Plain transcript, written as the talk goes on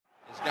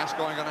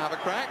Gascoigne going to have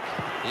a crack?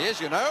 He is,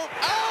 you know.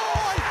 Oh,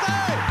 I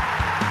say!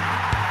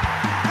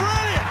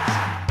 Brilliant!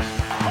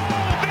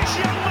 Oh,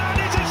 this young man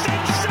is a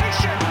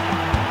sensation!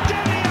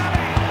 Dele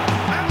Alli,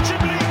 out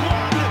of League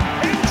One,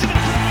 into the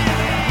Premier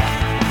League.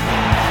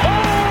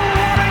 Oh,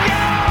 what a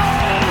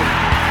goal!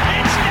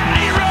 It's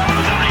Danny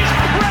Rose on his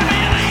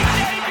Premier League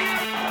debut.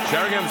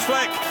 Sheringham's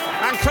flick,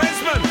 and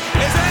Klinsmann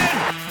is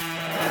in!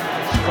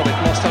 He's got it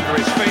lost under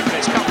his feet, and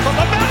it's come from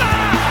the Miller!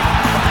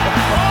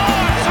 Oh,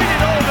 I've seen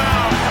it all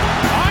now!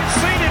 I've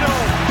seen it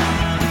all!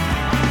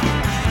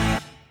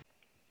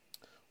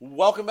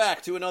 Welcome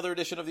back to another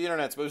edition of the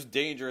Internet's most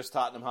dangerous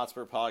Tottenham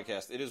Hotspur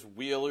podcast. It is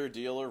Wheeler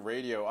Dealer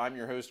Radio. I'm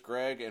your host,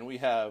 Greg, and we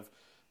have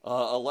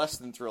a less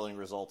than thrilling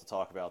result to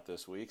talk about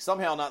this week.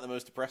 Somehow not the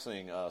most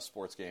depressing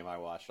sports game I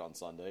watched on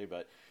Sunday,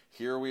 but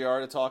here we are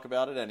to talk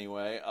about it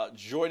anyway.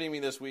 Joining me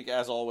this week,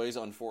 as always,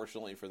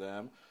 unfortunately for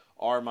them,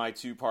 are my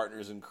two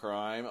partners in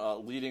crime.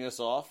 Leading us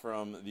off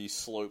from the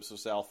slopes of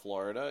South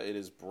Florida, it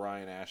is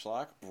Brian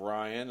Ashlock.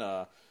 Brian,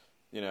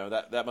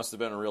 that must have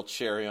been a real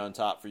cherry on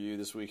top for you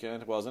this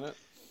weekend, wasn't it?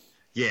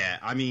 Yeah,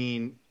 I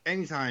mean,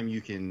 anytime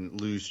you can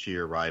lose to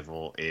your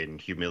rival in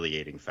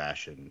humiliating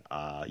fashion,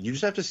 you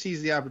just have to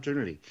seize the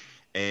opportunity.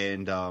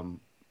 And,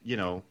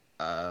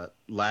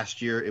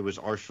 last year it was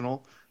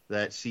Arsenal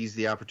that seized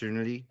the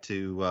opportunity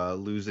to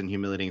lose in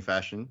humiliating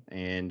fashion.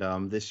 And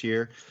this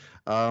year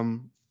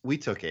we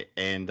took it.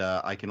 And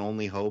I can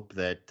only hope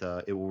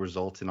that it will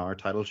result in our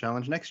title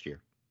challenge next year.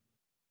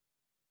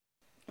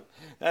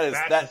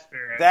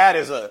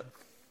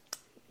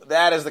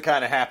 That is the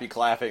kind of happy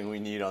clapping we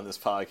need on this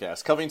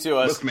podcast. Coming to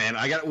us. Look, man,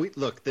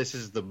 this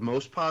is the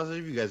most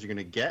positive you guys are going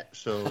to get.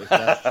 So if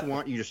that's what you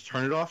want, you just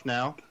turn it off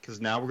now,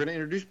 because now we're going to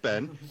introduce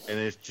Ben, and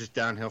it's just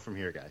downhill from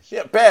here, guys.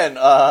 Yeah, Ben,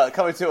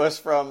 coming to us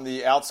from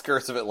the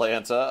outskirts of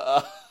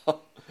Atlanta.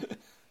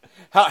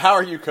 How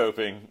are you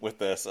coping with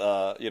this?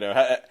 How's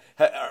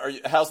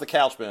the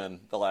couch been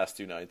the last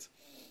two nights?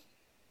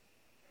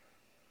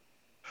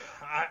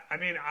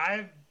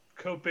 I'm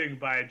coping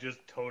by just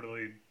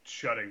totally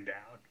shutting down.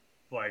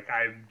 Like,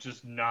 I'm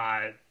just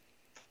not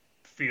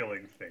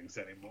feeling things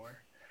anymore.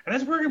 And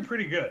that's working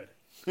pretty good.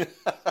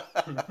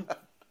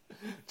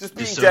 Just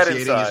being dead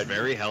inside. Is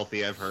very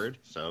healthy, I've heard.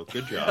 So,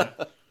 good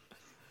job.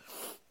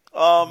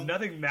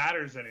 Nothing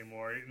matters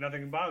anymore.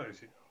 Nothing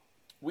bothers you.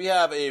 We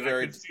have I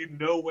can see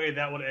no way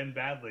that would end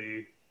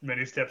badly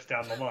many steps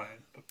down the line.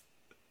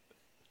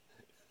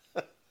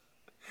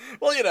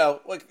 Well,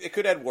 it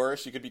could end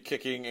worse. You could be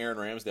kicking Aaron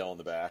Ramsdale in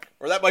the back.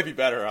 Or that might be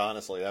better,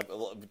 honestly. That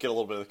get a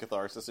little bit of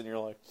catharsis in your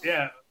life.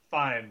 Yeah,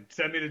 fine.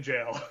 Send me to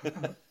jail.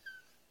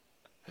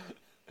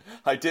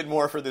 I did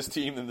more for this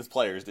team than the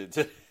players did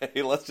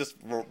today. Let's just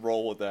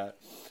roll with that.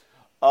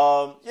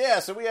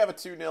 So we have a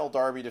 2-0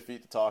 Derby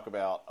defeat to talk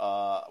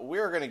about.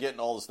 We're going to get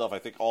into all the stuff I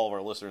think all of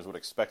our listeners would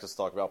expect us to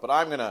talk about, but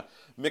I'm going to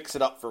mix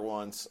it up for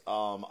once.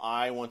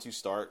 I want to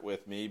start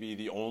with maybe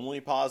the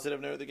only positive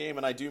note of the game,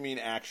 and I do mean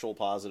actual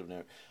positive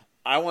note.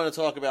 I want to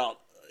talk about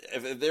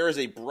if there is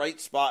a bright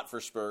spot for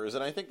Spurs,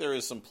 and I think there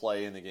is some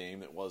play in the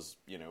game that was,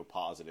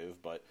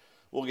 positive, but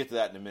we'll get to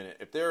that in a minute.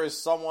 If there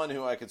is someone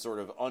who I could sort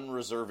of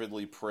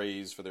unreservedly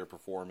praise for their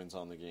performance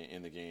in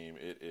the game,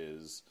 it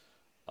is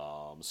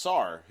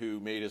Sarr,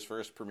 who made his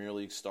first Premier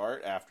League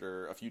start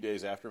a few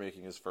days after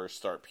making his first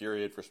start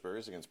period for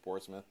Spurs against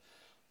Portsmouth.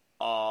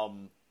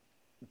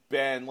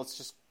 Ben, let's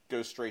just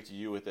go straight to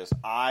you with this.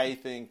 I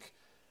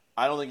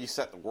don't think he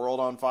set the world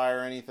on fire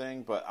or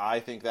anything, but I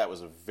think that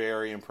was a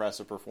very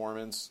impressive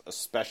performance,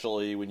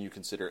 especially when you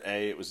consider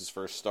A, it was his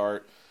first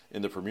start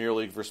in the Premier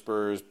League for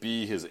Spurs,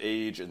 B, his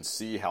age, and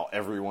C, how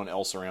everyone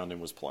else around him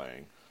was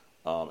playing.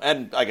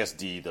 And I guess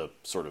D, the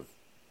sort of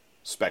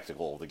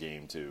spectacle of the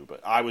game too.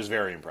 But I was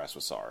very impressed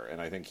with Sarr, and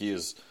I think he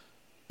is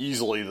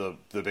easily the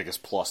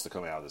biggest plus to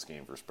come out of this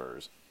game for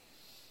Spurs.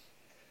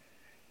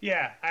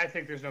 Yeah, I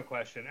think there's no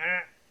question.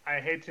 I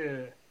hate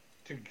to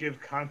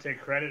give Conte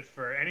credit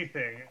for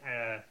anything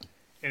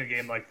in a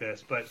game like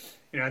this, but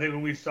I think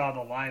when we saw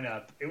the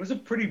lineup, it was a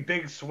pretty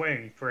big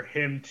swing for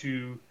him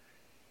to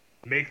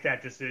make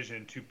that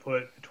decision to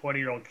put a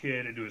 20-year-old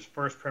kid into his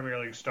first Premier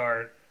League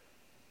start.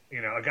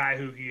 A guy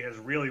who he has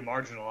really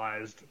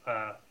marginalized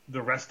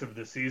the rest of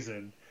the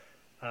season.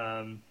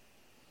 And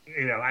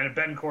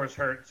Bencourt's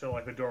hurt,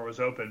 so the door was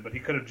open, but he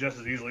could have just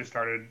as easily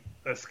started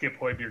a Skip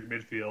Højbjerg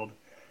midfield.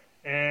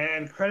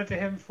 And credit to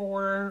him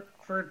for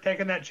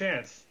taking that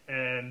chance.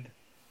 And,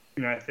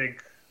 I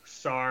think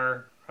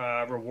Sarr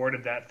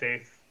rewarded that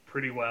faith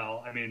pretty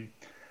well. I mean,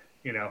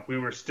 we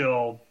were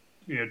still,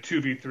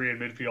 2v3 in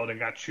midfield and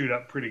got chewed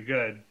up pretty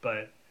good.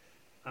 But,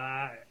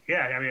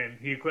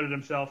 he acquitted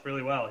himself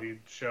really well. He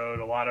showed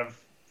a lot of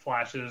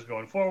flashes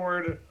going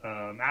forward,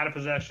 out of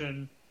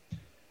possession.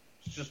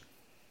 It's just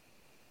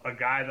a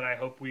guy that I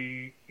hope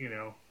we,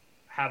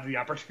 have the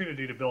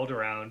opportunity to build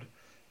around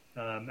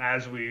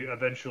as we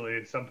eventually,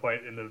 at some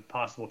point in the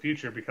possible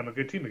future, become a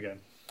good team again.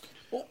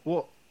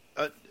 Well,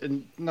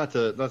 and not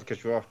to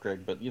cut you off,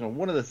 Greg, but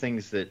one of the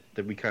things that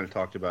we kind of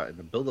talked about in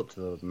the build-up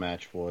to the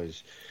match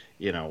was,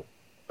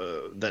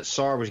 that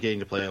Sarr was getting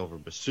to play over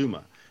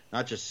Bissouma,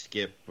 not just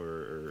Skip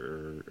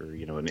or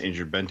an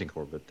injured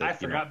Bentancur, but that, I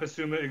forgot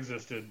Bissouma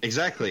existed.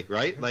 Exactly,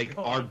 right? Like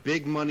our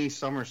big money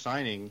summer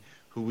signing,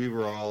 who we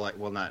were all like,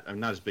 well, not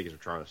as big as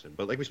Richarlison,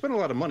 but like we spent a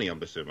lot of money on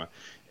Bissouma,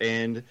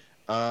 and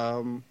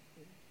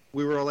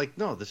we were all like,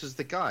 no, this is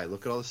the guy.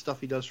 Look at all the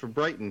stuff he does for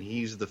Brighton.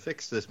 He's the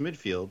fix to this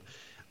midfield,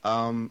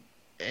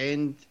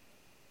 and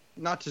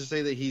not to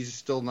say that he's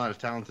still not a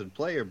talented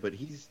player, but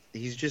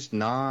he's just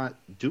not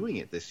doing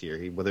it this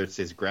year. Whether it's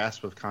his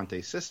grasp of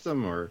Conte's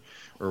system or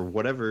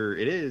whatever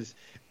it is,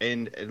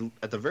 and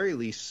at the very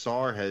least,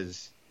 Sarr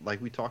has,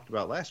 like we talked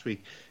about last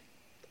week,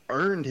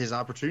 earned his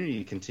opportunity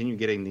to continue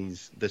getting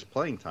this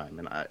playing time.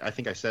 And I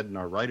think I said in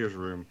our writers'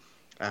 room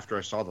after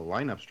I saw the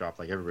lineups drop,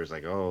 like everybody's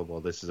like, oh, well,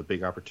 this is a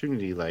big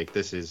opportunity. Like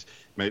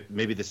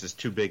maybe this is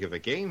too big of a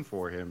game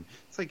for him.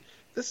 It's like,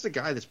 this is a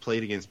guy that's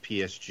played against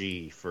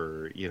PSG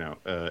for,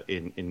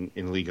 in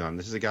Ligue 1.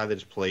 This is a guy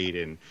that's played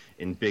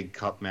in big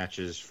cup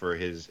matches for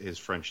his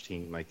French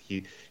team. Like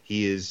he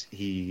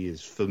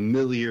is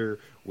familiar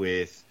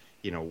with,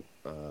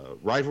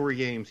 rivalry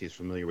games. He's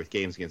familiar with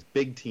games against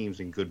big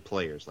teams and good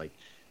players. Like,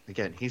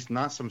 again, he's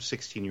not some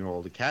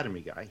 16-year-old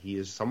academy guy. He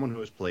is someone who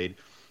has played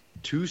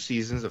 2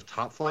 seasons of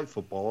top flight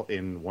football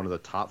in one of the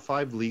top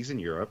 5 leagues in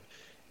Europe,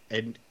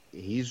 and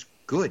he's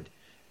good.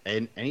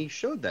 And he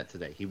showed that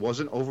today. He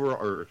wasn't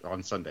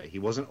on Sunday. He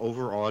wasn't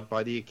overawed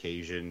by the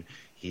occasion.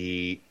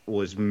 He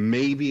was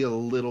maybe a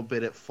little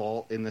bit at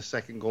fault in the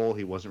second goal.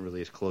 He wasn't really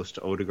as close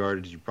to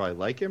Odegaard as you probably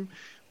like him.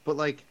 But,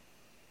 like,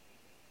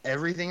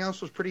 everything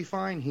else was pretty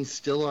fine. He's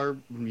still our,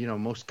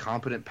 most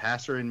competent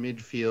passer in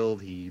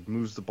midfield. He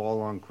moves the ball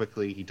along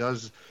quickly. He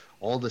does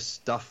all the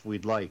stuff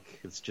we'd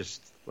like. It's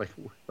just,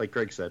 like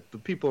Greg said, the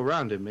people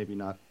around him maybe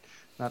not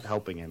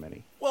helping him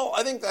any. Well,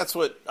 I think that's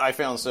what I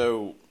found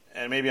so...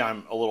 And maybe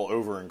I'm a little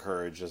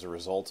over-encouraged as a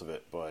result of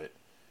it, but,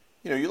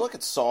 you look at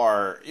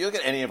Sarr, you look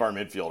at any of our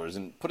midfielders,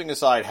 and putting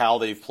aside how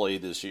they've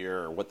played this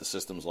year or what the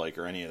system's like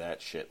or any of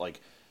that shit, like,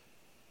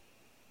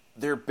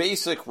 their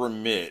basic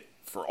remit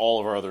for all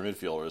of our other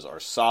midfielders are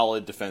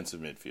solid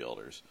defensive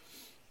midfielders.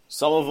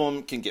 Some of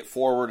them can get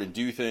forward and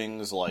do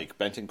things like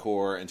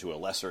Bentancur, and to a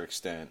lesser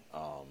extent,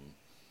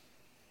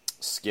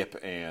 Skip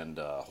and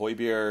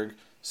Højbjerg.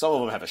 Some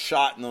of them have a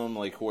shot in them,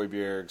 like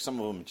Højbjerg. Some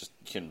of them just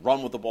can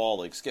run with the ball,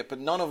 like Skip. But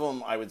none of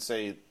them, I would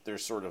say, they're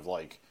sort of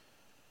like,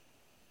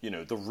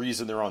 the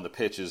reason they're on the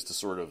pitch is to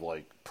sort of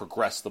like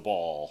progress the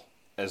ball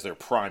as their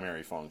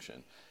primary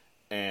function.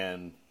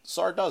 And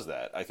Sarr does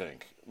that, I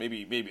think.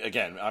 Maybe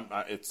again,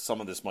 some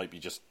of this might be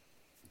just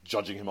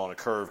judging him on a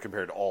curve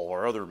compared to all of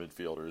our other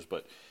midfielders.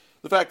 But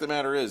the fact of the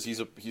matter is, he's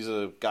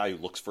a guy who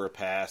looks for a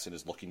pass and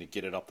is looking to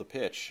get it up the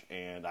pitch,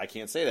 and I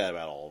can't say that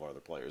about all of our other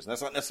players. And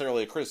that's not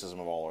necessarily a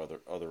criticism of all our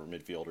other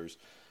midfielders,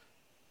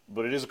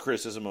 but it is a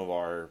criticism of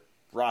our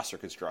roster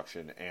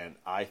construction, and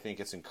I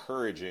think it's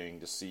encouraging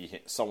to see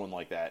someone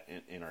like that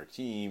in our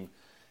team.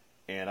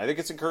 And I think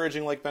it's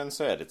encouraging, like Ben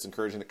said, it's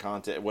encouraging that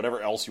Conte, whatever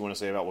else you want to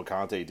say about what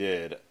Conte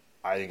did,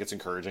 I think it's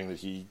encouraging that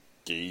he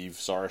gave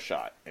Sarr a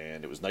shot,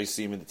 and it was nice to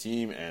see him in the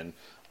team, and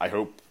I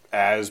hope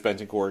as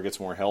Bentancur gets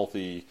more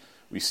healthy,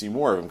 we see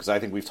more of him, because I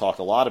think we've talked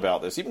a lot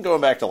about this. Even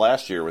going back to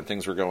last year when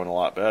things were going a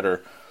lot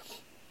better,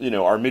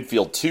 our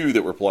midfield 2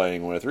 that we're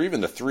playing with, or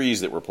even the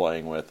 3s that we're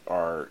playing with,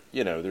 are,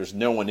 there's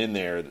no one in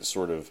there that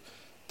sort of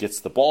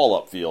gets the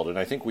ball upfield. And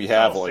I think we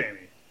have,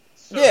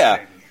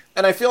 samey.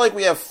 And I feel like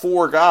we have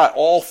 4 guys,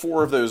 all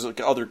 4 of those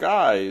other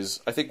guys,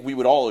 I think we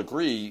would all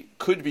agree,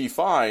 could be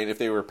fine if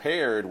they were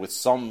paired with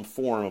some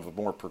form of a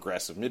more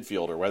progressive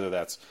midfielder, whether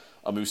that's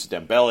a Moussa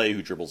Dembele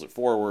who dribbles it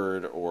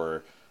forward,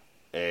 or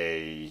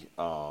a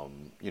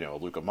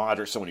Luka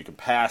Modric, someone who can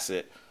pass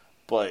it,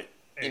 but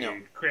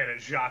Granit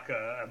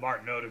Xhaka,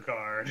 Martin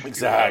Odegaard,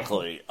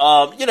 exactly.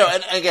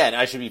 And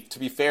again, to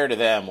be fair to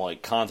them,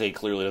 like Conte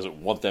clearly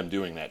doesn't want them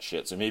doing that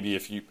shit. So maybe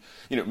if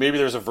maybe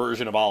there's a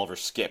version of Oliver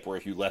Skip where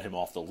if you let him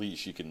off the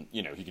leash, he can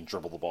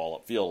dribble the ball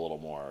upfield a little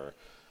more. Or,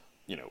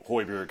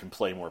 Højbjerg can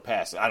play more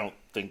passes. I don't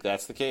think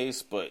that's the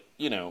case, but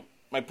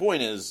my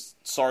point is,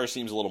 Sarr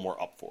seems a little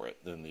more up for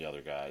it than the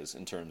other guys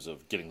in terms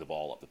of getting the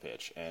ball up the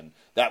pitch. And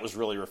that was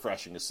really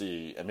refreshing to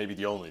see, and maybe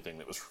the only thing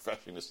that was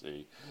refreshing to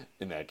see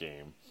in that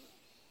game.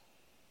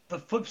 The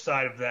flip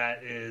side of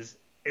that is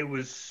it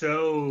was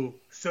so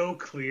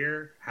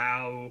clear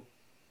how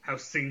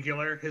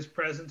singular his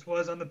presence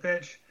was on the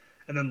pitch.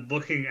 And then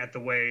looking at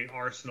the way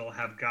Arsenal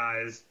have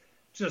guys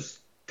just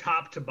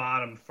top to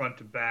bottom, front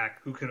to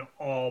back, who can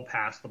all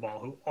pass the ball,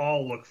 who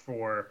all look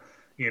for,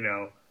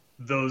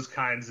 those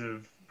kinds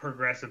of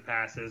progressive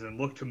passes and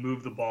look to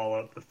move the ball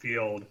up the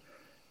field.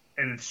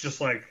 And it's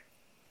just like,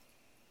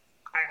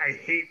 I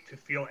hate to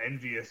feel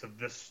envious of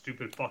this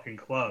stupid fucking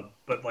club,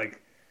 but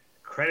like,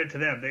 credit to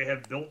them. They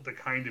have built the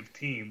kind of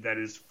team that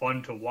is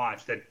fun to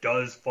watch, that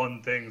does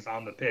fun things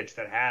on the pitch,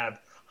 that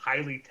have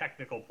highly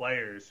technical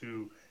players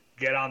who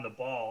get on the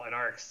ball and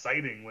are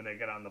exciting when they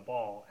get on the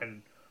ball.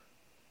 And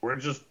we're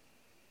just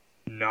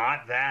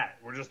not that.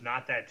 We're just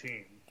not that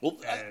team. Well,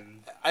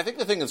 I think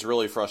the thing that's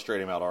really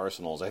frustrating about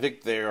Arsenal is I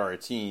think they are a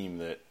team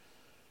that,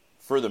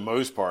 for the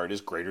most part, is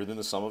greater than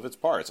the sum of its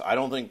parts. I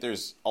don't think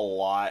there's a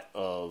lot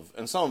of,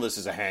 and some of this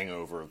is a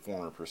hangover of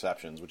former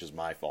perceptions, which is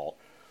my fault.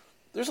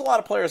 There's a lot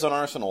of players on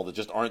Arsenal that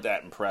just aren't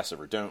that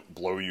impressive or don't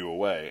blow you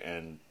away.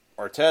 And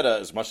Arteta,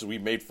 as much as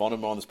we've made fun of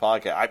him on this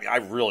podcast, I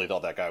really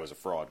thought that guy was a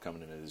fraud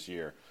coming into this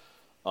year,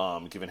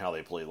 given how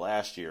they played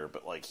last year.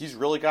 But, like, he's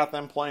really got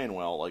them playing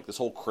well. Like, this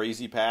whole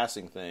crazy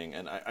passing thing.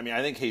 And,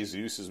 I think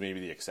Jesus is maybe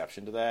the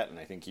exception to that, and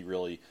I think he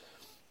really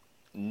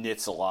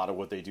knits a lot of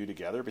what they do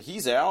together. But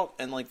he's out,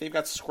 and, like, they've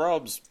got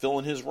scrubs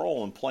filling his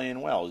role and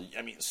playing well.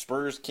 I mean,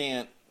 Spurs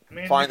can't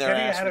find their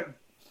ass. Had a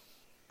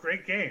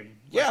great game.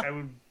 Yeah.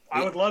 Like,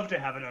 I would love to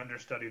have an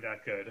understudy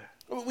that good.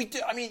 We do.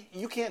 I mean,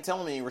 you can't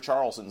tell me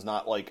Richarlison's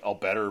not, like, a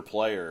better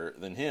player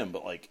than him,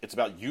 but, like, it's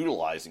about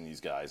utilizing these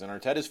guys, and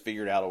Arteta's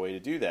figured out a way to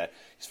do that.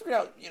 He's figured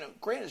out,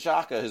 Granit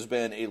Xhaka has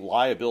been a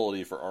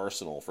liability for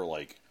Arsenal for,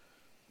 like,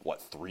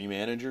 3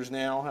 managers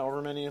now,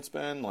 however many it's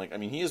been? Like, I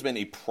mean, he has been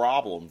a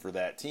problem for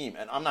that team,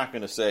 and I'm not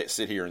going to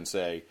sit here and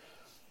say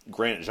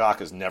Granit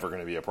Xhaka is never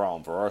going to be a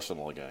problem for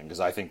Arsenal again, because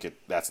I think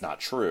that's not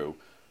true,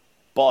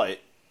 but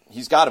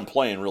he's got him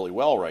playing really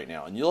well right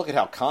now. And you look at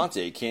how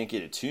Conte can't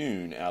get a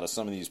tune out of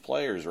some of these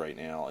players right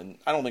now, and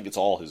I don't think it's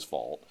all his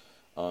fault,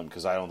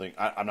 because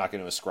I'm not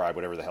going to ascribe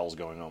whatever the hell's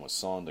going on with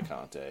Son to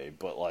Conte,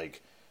 but,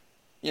 like,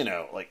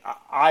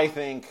 I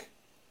think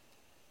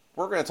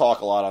we're going to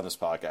talk a lot on this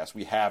podcast.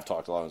 We have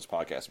talked a lot on this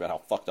podcast about how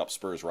fucked up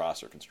Spurs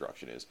roster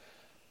construction is.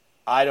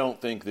 I don't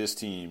think this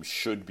team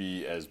should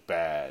be as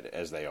bad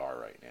as they are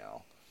right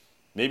now.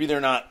 Maybe they're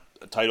not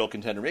a title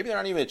contender. Maybe they're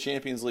not even a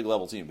Champions League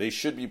level team. They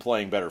should be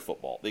playing better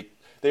football.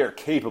 They are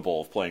capable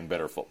of playing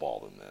better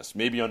football than this.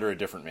 Maybe under a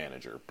different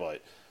manager,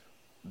 but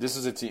this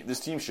is a team. This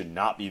team should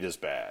not be this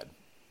bad,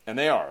 and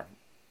they are.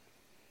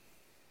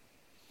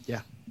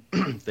 Yeah,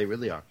 they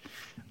really are.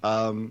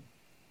 I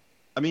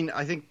mean,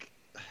 I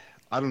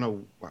don't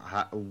know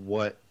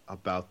what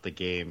about the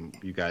game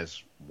you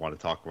guys want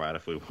to talk about,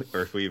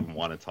 if we even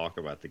want to talk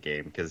about the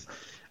game, because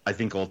I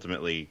think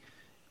ultimately,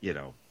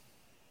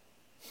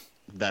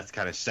 that's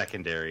kind of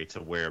secondary to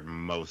where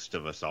most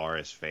of us are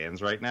as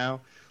fans right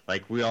now.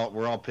 Like, we're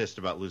all pissed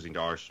about losing to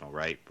Arsenal,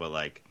 right? But,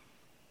 like,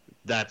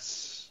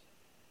 that's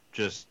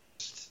just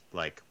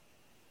like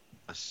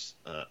a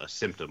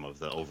symptom of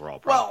the overall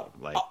problem.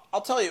 Well,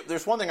 I'll tell you,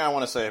 there's one thing I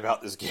want to say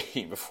about this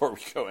game before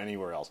we go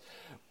anywhere else.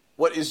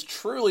 What is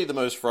truly the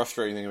most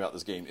frustrating thing about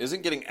this game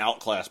isn't getting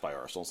outclassed by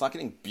Arsenal. It's not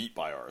getting beat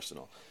by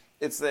Arsenal.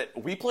 It's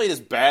that we played as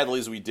badly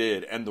as we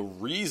did, and the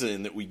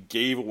reason that we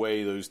gave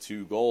away those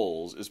 2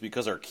 goals is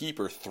because our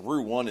keeper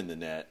threw one in the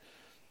net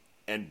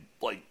and,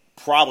 like,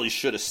 probably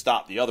should have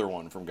stopped the other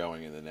one from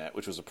going in the net,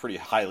 which was a pretty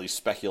highly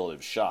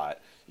speculative shot,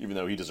 even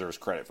though he deserves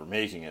credit for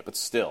making it. But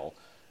still,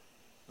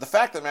 the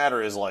fact of the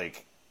matter is,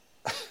 like,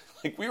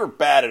 we were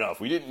bad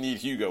enough. We didn't need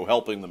Hugo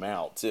helping them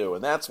out, too.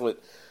 And that's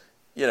what,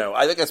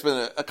 I think that's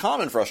been a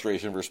common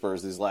frustration for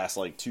Spurs these last,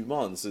 2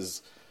 months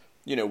is,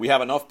 we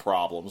have enough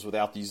problems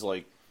without these,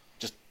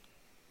 just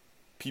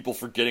people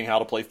forgetting how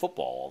to play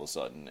football all of a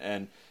sudden.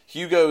 And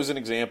Hugo is an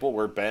example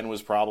where Ben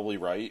was probably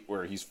right,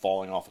 where he's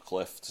falling off a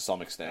cliff to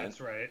some extent.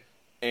 That's right.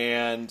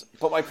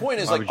 But my point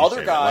is,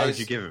 other guys. Why would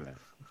you give him that?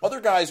 Other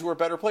guys who are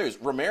better players.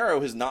 Romero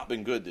has not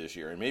been good this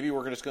year, and maybe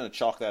we're just going to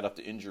chalk that up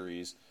to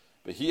injuries,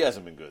 but he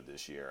hasn't been good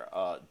this year.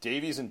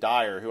 Davies and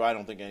Dyer, who I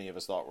don't think any of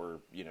us thought were,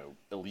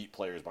 elite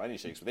players by any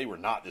shakes, but they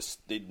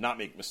did not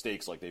make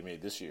mistakes like they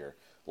made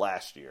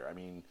last year. I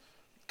mean,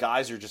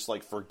 guys are just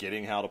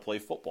forgetting how to play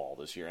football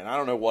this year, and I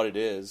don't know what it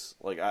is.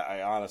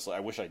 I honestly, I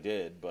wish I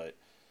did, but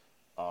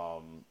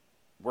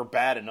we're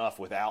bad enough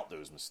without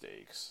those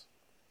mistakes,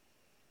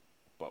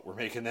 but we're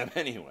making them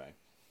anyway.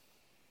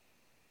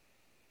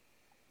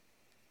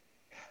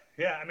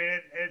 Yeah, I mean,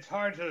 it's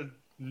hard to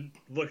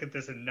look at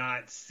this and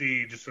not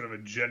see just sort of a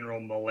general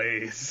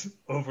malaise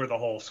over the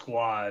whole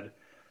squad.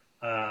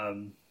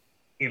 Whether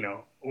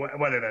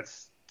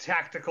that's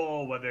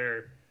tactical,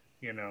 whether,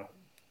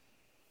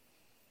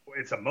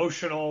 it's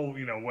emotional,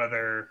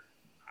 whether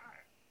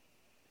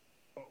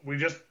we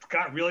just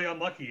got really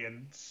unlucky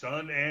and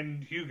Son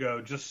and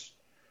Hugo just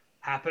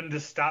happened to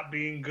stop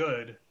being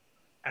good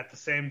at the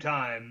same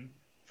time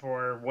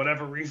for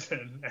whatever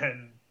reason.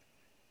 And,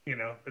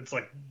 it's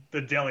like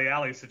the Dele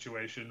Alli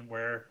situation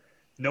where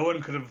no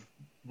one could have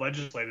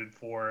legislated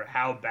for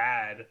how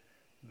bad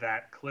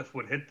that cliff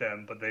would hit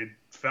them, but they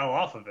fell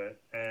off of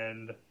it.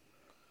 And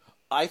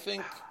I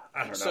think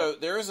I don't know. So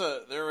there is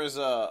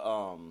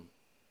a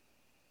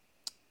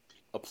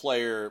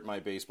player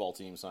my baseball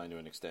team signed to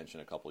an extension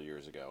a couple of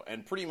years ago,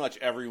 and pretty much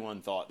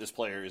everyone thought this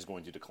player is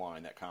going to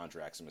decline, that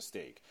contract's a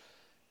mistake.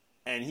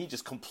 And he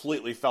just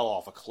completely fell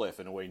off a cliff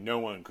in a way no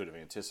one could have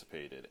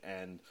anticipated.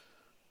 And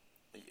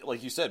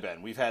like you said,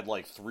 Ben, we've had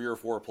 3 or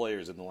 4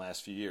 players in the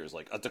last few years,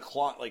 a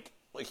decline. Like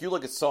you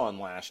look at Son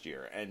last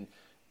year, and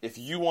if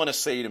you want to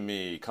say to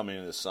me coming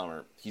into the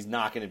summer, he's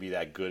not going to be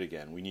that good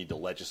again, we need to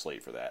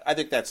legislate for that. I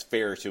think that's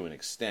fair to an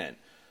extent.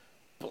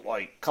 But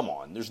come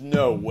on, there's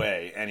no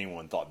way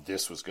anyone thought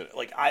this was good.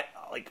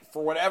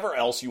 For whatever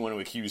else you want to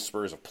accuse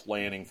Spurs of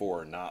planning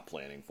for or not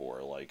planning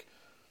for,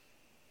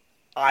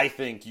 I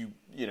think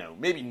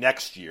maybe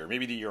next year,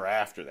 maybe the year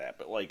after that,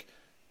 but like,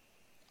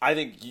 I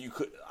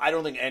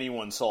don't think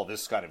anyone saw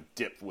this kind of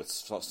dip with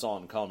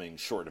Son coming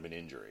short of an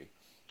injury.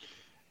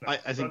 I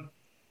think.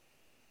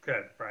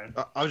 Good, Brian.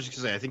 I was just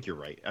gonna say, I think you're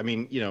right. I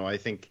mean, I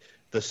think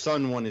the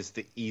Son one is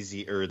the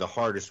the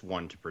hardest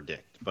one to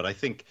predict. But I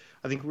think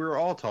we were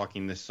all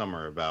talking this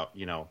summer about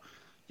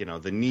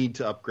the need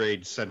to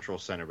upgrade central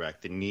center back,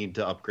 the need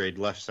to upgrade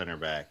left center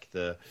back,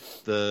 the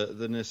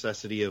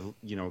necessity of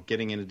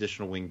getting in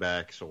additional wing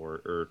backs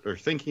or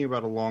thinking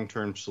about a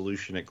long-term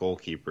solution at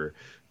goalkeeper.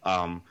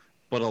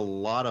 But a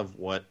lot of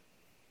what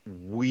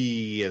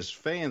we as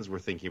fans were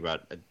thinking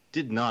about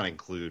did not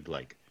include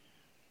like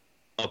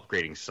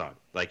upgrading Son.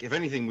 Like, if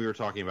anything, we were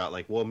talking about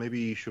like, well,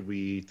 maybe should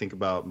we think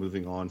about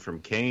moving on from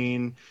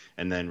Kane,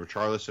 and then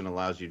Richarlison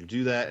allows you to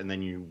do that, and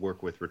then you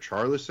work with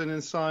Richarlison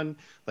and Son.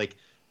 Like,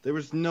 there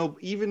was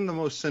even the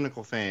most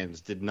cynical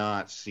fans did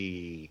not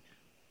see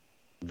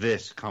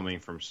this coming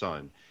from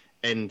Son.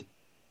 And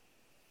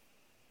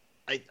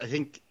I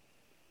think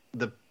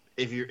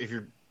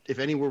if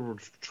anyone were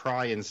to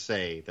try and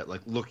say that,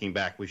 like, looking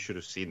back, we should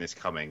have seen this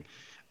coming,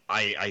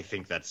 I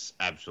think that's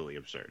absolutely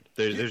absurd.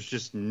 There's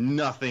just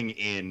nothing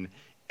in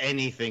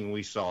anything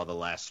we saw the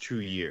last 2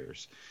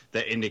 years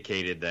that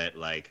indicated that,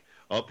 like,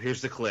 oh,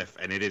 here's the cliff,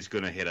 and it is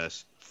going to hit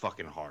us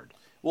fucking hard.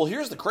 Well,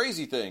 here's the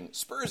crazy thing.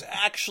 Spurs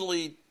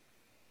actually,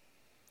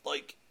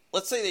 like,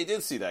 let's say they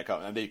did see that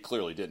coming, and they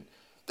clearly didn't.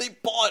 They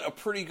bought a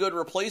pretty good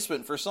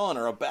replacement for Son,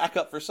 or a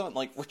backup for Son.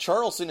 Like,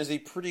 Richarlison is a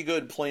pretty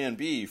good plan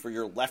B for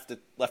your left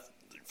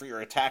for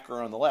your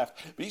attacker on the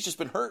left, but he's just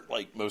been hurt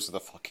like most of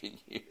the fucking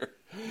year.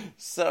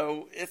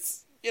 So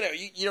it's you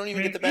don't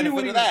even get the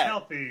benefit of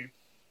that.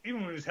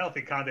 Even when he was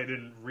healthy, Conte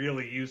didn't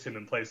really use him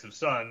in place of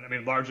Son. I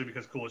mean, largely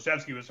because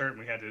Kulusevski was hurt and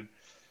we had to,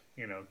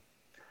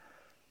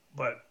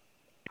 But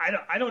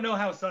I don't know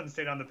how Son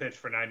stayed on the pitch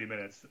for 90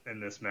 minutes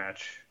in this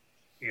match.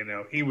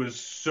 He was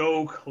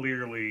so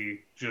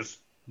clearly just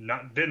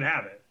didn't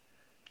have it.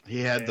 He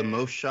had the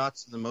most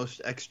shots and the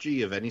most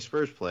XG of any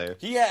Spurs player.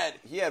 He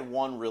had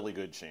one really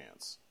good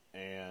chance,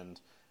 and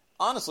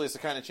honestly, it's the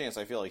kind of chance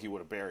I feel like he would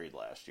have buried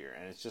last year.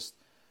 And it's just,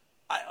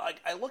 I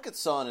look at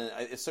Son, and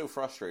it's so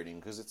frustrating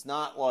because it's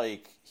not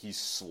like he's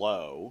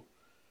slow.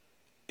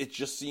 It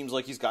just seems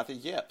like he's got the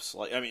yips.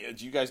 Like, I mean,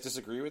 do you guys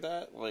disagree with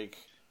that? Like,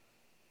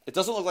 it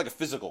doesn't look like a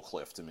physical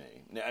cliff to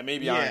me.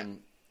 Maybe I'm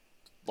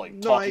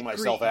talking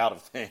myself out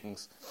of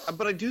things.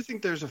 But I do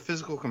think there's a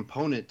physical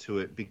component to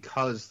it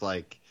because,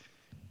 like,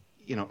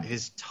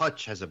 his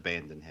touch has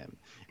abandoned him.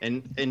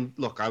 And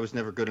look, I was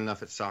never good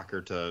enough at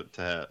soccer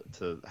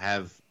to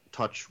have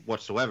touch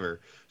whatsoever.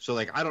 So,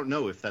 like, I don't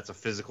know if that's a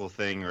physical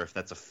thing or if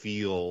that's a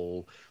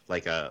feel,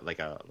 like a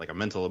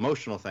mental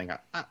emotional thing.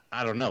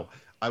 I don't know.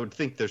 I would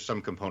think there's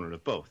some component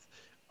of both.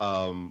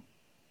 But,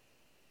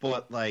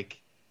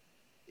 like,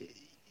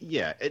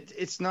 yeah,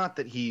 it's not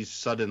that he's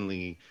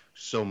suddenly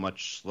so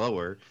much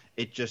slower.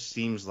 It just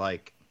seems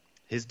like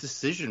his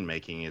decision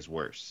making is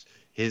worse.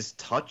 His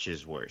touch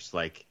is worse.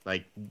 Like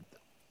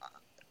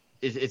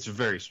it's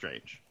very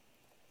strange.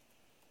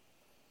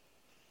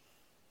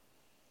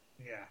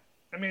 Yeah,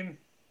 I mean,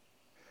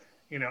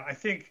 I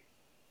think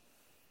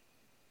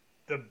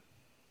the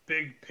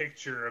big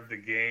picture of the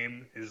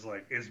game is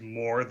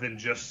more than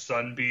just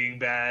Son being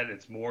bad.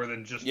 It's more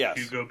than just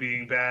Hugo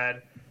being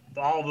bad.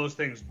 All of those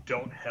things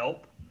don't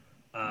help.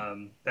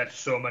 That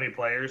so many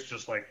players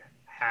just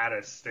had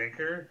a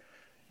stinker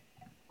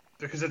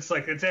because it's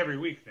every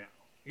week now.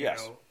 You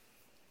know?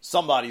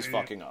 Somebody's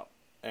fucking up,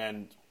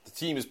 and the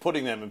team is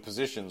putting them in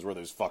positions where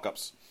those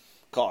fuck-ups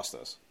cost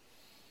us.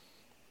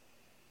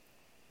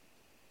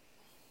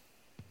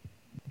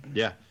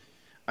 Yeah.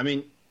 I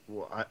mean,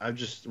 I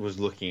just was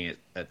looking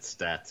at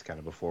stats kind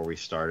of before we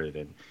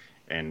started,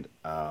 and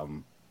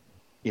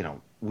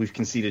we've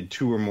conceded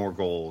 2 or more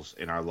goals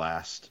in our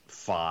last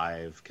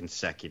 5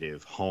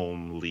 consecutive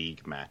home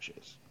league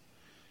matches.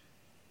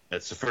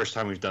 It's the first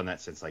time we've done that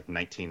since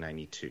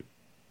 1992.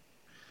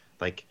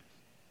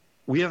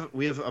 We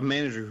have a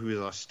manager who is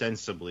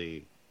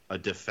ostensibly a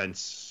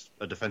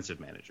defensive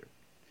manager,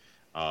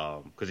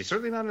 because he's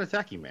certainly not an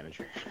attacking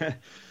manager,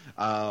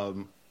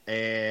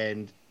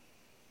 and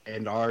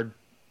our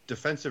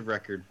defensive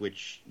record,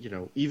 which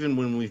even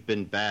when we've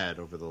been bad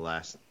over the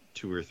last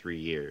 2 or 3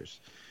 years,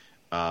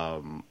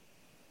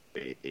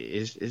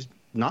 is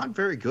not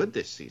very good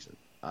this season.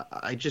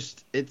 I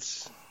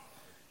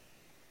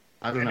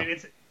don't know.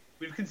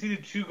 We've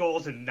conceded 2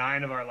 goals in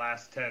 9 of our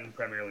last 10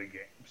 Premier League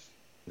games.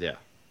 Yeah.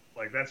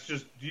 That's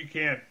just, you're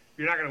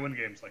not going to win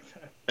games like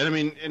that. And I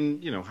mean,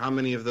 how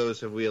many of those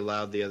have we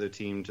allowed the other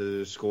team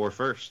to score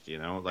first?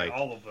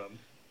 All of them,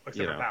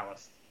 except for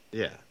Palace.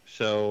 Yeah.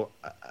 So,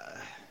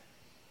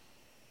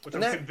 which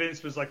I'm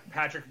convinced was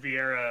Patrick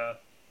Vieira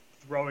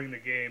throwing the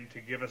game to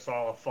give us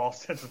all a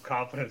false sense of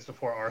confidence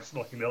before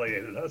Arsenal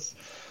humiliated us.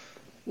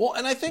 Well,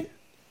 and I think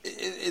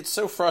it's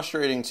so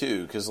frustrating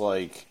too, because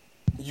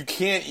you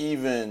can't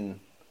even,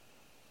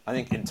 I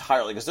think,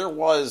 entirely, because there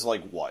was a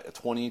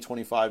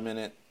 20-25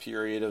 minute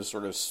period of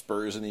sort of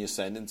Spurs in the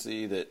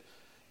ascendancy that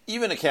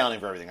even accounting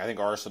for everything, I think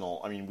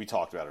Arsenal. I mean, we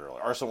talked about it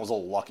earlier. Arsenal was a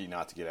little lucky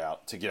not to get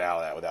out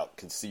of that without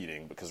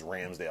conceding because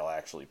Ramsdale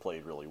actually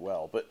played really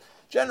well. But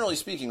generally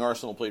speaking,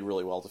 Arsenal played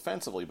really well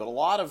defensively. But a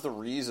lot of the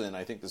reason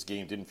I think this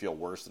game didn't feel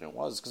worse than it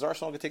was because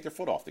Arsenal could take their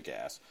foot off the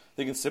gas.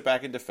 They can sit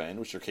back and defend,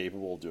 which they're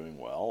capable of doing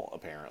well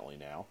apparently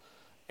now.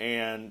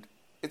 And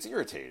it's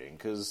irritating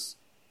because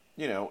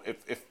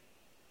if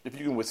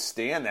you can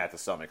withstand that to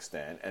some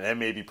extent and then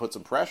maybe put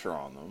some pressure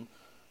on them.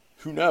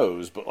 Who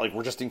knows? But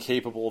we're just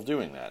incapable of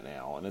doing that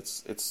now, and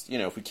it's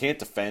if we can't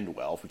defend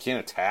well, if we can't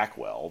attack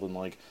well, then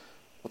what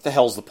the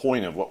hell's the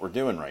point of what we're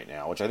doing right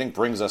now? Which I think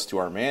brings us to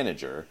our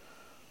manager.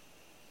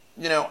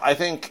 I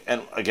think,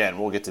 and again,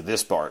 we'll get to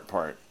this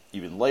part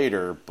even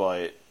later,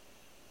 but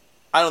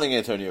I don't think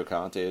Antonio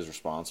Conte is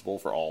responsible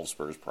for all of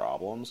Spurs'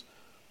 problems.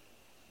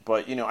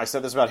 But I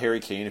said this about Harry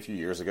Kane a few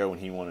years ago when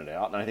he wanted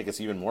out, and I think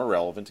it's even more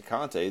relevant to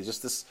Conte. It's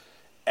just this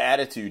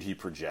attitude he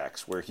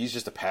projects, where he's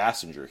just a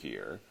passenger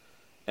here.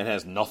 And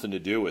has nothing to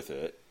do with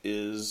it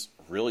is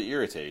really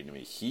irritating to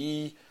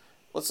me.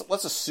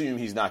 Let's assume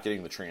he's not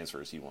getting the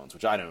transfers he wants,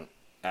 which I don't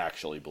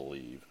actually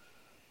believe.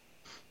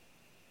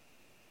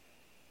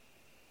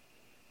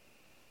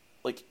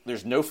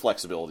 There's no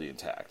flexibility in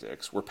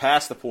tactics. We're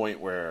past the point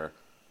where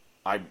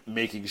I'm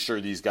making sure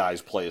these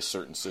guys play a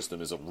certain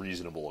system is a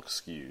reasonable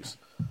excuse.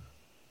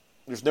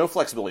 There's no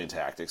flexibility in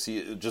tactics.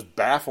 Just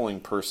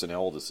baffling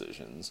personnel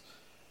decisions.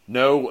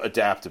 No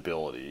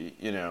adaptability.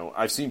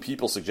 I've seen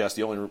people suggest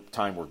the only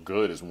time we're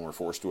good is when we're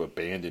forced to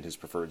abandon his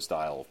preferred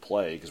style of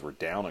play because we're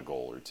down a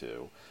goal or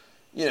two.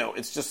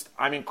 It's just,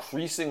 I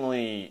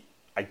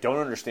don't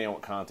understand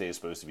what Conte is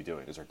supposed to be doing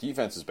because our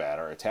defense is bad,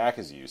 our attack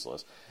is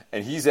useless,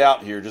 and he's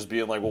out here just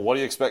being like, well, what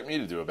do you expect me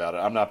to do about it?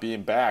 I'm not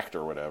being backed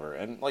or whatever.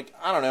 And,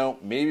 I don't know,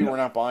 maybe we're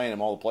not buying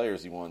him all the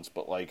players he wants,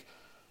 but,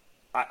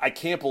 I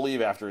can't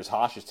believe after his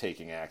hostage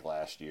taking act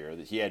last year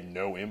that he had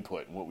no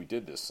input in what we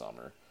did this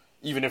summer.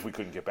 Even if we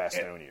couldn't get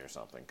Bastoni or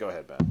something. Go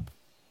ahead, Ben.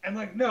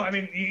 And no,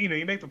 you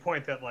make the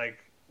point that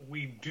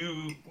we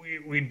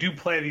do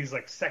play these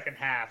second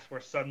halves where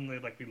suddenly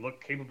we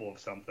look capable of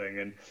something,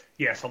 and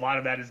yes, a lot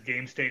of that is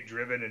game state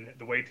driven, and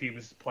the way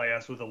teams play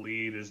us with a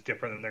lead is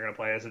different than they're going to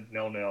play us at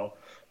 0-0.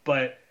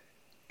 But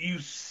you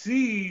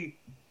see,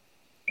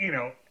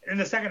 in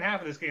the second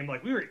half of this game,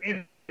 we were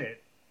in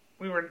it,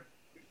 we were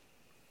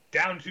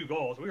down 2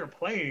 goals, we were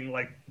playing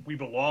like we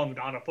belonged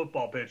on a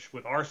football pitch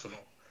with Arsenal,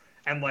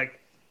 and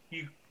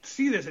you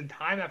see this in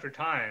time after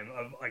time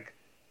of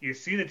you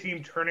see the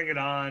team turning it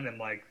on and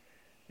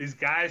these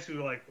guys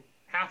who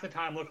half the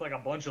time look like a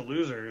bunch of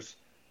losers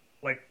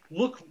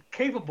look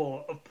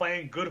capable of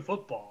playing good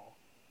football.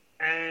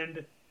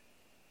 And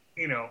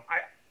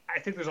I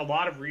think there's a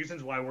lot of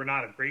reasons why we're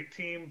not a great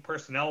team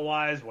personnel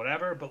wise,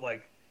 whatever, but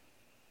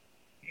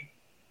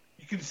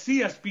you can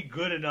see us be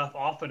good enough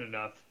often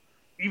enough,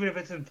 even if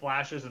it's in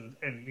flashes and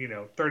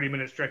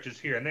 30-minute stretches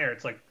here and there.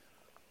 It's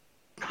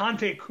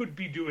Conte could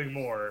be doing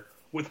more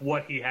with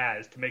what he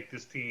has to make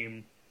this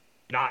team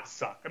not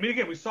suck.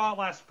 Again, we saw it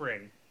last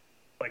spring.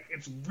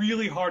 It's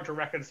really hard to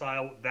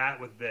reconcile that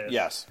with this.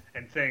 Yes.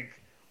 And think,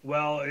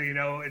 well,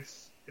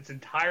 it's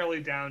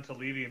entirely down to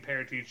Levy and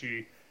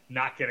Paratici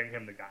not getting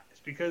him the guys,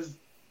 because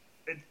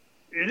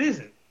it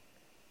isn't.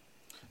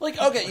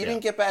 Okay, you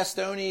didn't get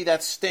Bastoni,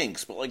 that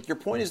stinks. But, your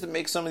point is to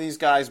make some of these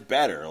guys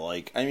better.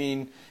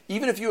 Even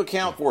if you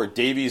account for it,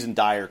 Davies and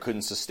Dyer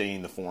couldn't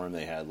sustain the form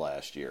they had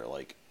last year.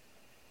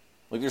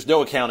 There's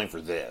no accounting for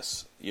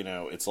this.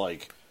 It's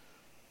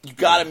you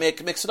got to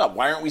mix it up.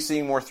 Why aren't we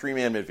seeing more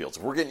 3-man midfields?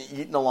 If we're getting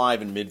eaten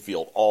alive in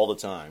midfield all the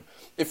time.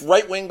 If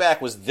right wing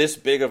back was this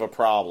big of a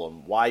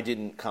problem, why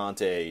didn't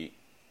Conte?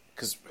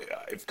 Because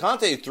if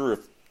Conte threw a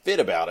fit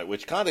about it,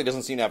 which Conte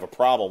doesn't seem to have a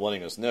problem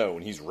letting us know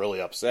when he's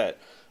really upset,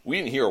 we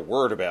didn't hear a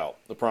word about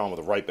the problem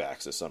with the right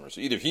backs this summer.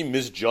 So either he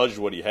misjudged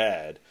what he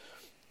had,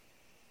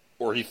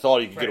 or he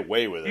thought he could get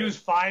away with it. He was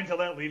fine to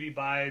let Levy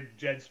buy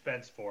Jed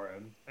Spence for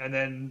him, and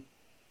then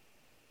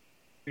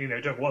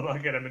took one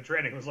look at him in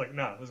training and was like,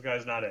 no, this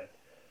guy's not it.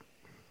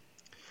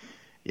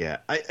 Yeah,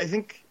 I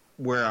think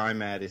where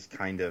I'm at is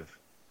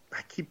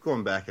I keep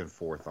going back and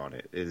forth on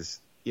it. Is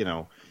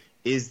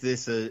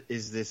this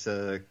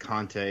a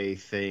Conte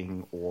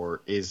thing,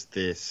 or is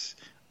this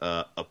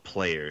a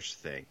players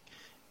thing?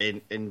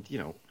 And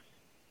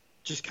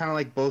just kind of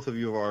like both of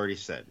you have already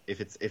said,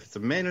 if it's a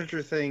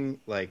manager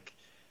thing,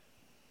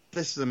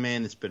 this is a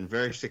man that's been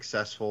very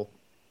successful,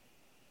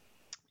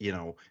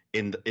 in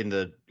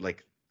the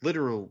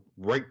literal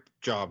right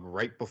job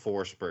right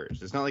before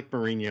Spurs. It's not like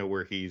Mourinho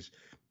where he's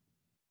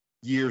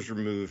years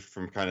removed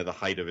from kind of the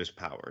height of his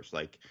powers.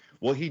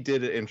 What he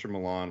did at Inter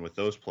Milan with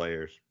those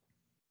players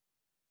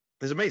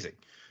is amazing.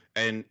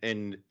 And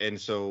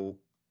so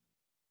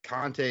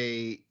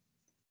Conte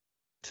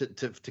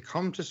to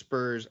come to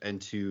Spurs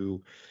and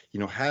to,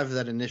 have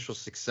that initial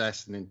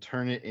success and then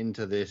turn it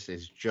into this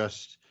is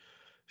just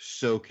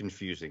so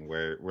confusing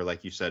where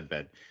like you said,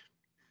 Ben,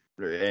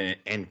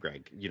 and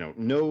Greg,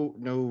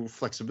 no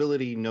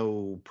flexibility,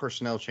 no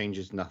personnel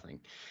changes, nothing.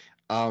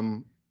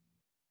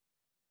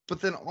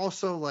 But then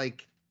also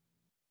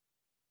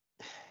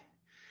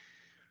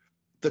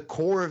the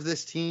core of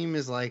this team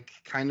is like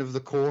kind of the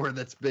core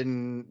that's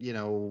been,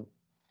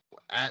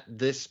 at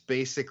this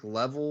basic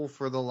level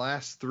for the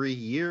last 3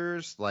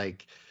 years.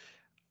 Like,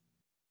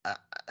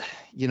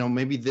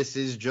 maybe this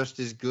is just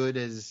as good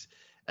as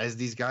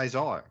these guys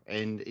are.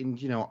 And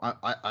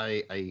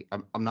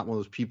I'm not one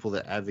of those people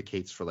that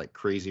advocates for like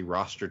crazy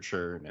roster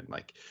churn. And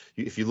like,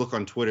 if you look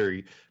on Twitter,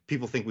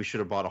 people think we should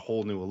have bought a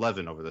whole new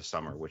 11 over the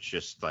summer, which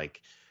just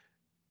like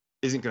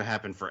isn't going to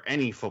happen for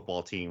any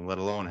football team, let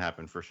alone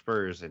happen for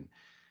Spurs. And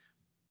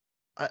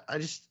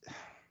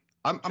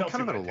I'm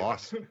kind of at a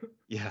loss.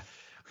 Yeah.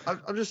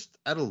 I'm just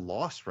at a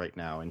loss right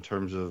now in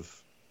terms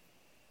of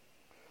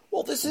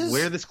this is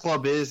where this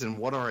club is and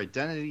what our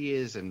identity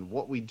is and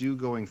what we do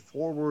going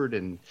forward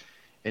and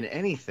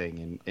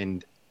anything.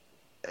 And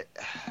I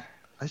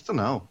just don't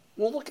know.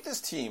 Well, look at this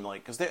team,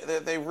 like, because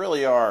they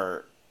really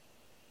are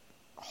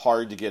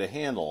hard to get a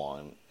handle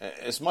on.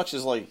 As much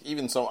as, like,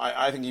 even so,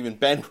 I think even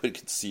Ben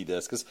could see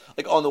this. Because,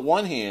 like, on the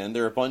one hand,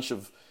 they're a bunch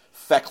of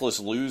feckless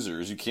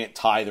losers who can't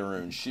tie their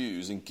own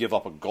shoes and give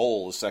up a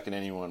goal the second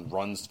anyone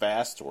runs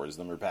fast towards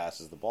them or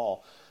passes the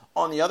ball.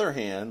 On the other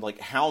hand, like,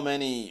 how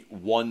many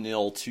 1-0,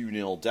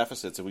 2-0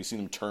 deficits have we seen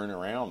them turn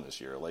around this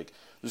year? Like,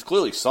 there's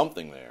clearly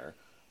something there.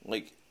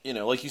 Like,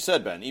 like you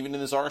said, Ben, even in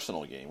this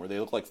Arsenal game where they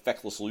look like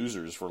feckless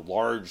losers for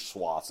large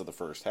swaths of the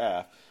first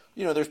half,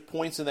 there's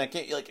points in that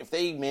game. Like, if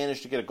they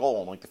managed to get a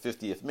goal in, like, the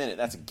 50th minute,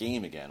 that's a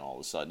game again all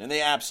of a sudden. And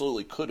they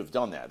absolutely could have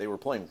done that. They were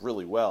playing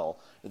really well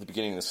at the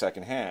beginning of the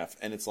second half.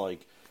 And it's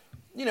like,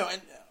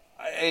 and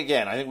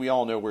again, I think we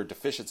all know where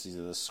deficiencies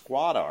in the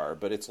squad are,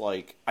 but it's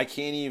like, I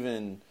can't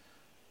even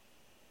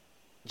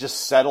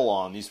just settle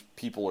on these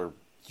people are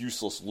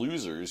useless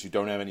losers who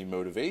don't have any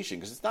motivation,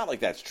 because it's not like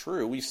that's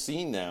true. We've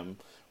seen them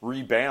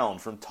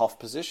rebound from tough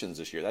positions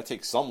this year. That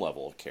takes some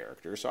level of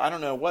character. So I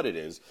don't know what it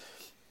is.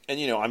 And,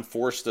 I'm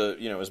forced to,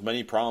 as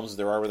many problems as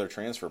there are with our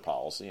transfer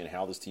policy and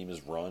how this team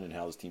is run and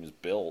how this team is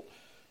built,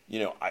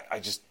 I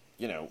just,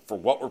 for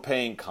what we're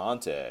paying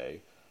Conte,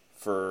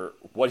 for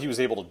what he was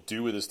able to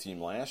do with his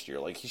team last year,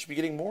 like, he should be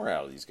getting more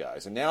out of these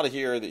guys. And now to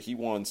hear that he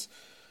wants,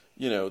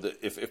 that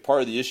if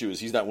part of the issue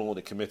is he's not willing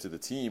to commit to the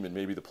team and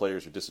maybe the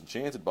players are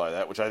disenchanted by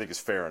that, which I think is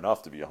fair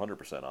enough, to be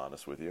 100%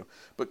 honest with you.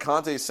 But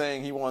Conte's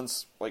saying he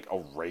wants, like,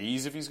 a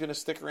raise if he's going to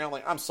stick around.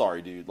 Like, I'm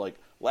sorry, dude. Like,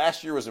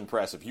 last year was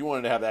impressive. You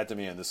wanted to have that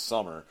demand this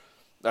summer.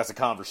 That's a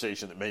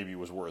conversation that maybe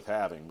was worth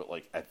having. But,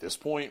 like, at this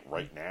point,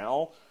 right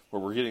now, where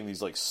we're getting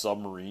these, like,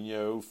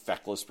 sub-Mourinho,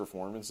 feckless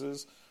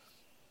performances,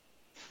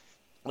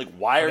 like,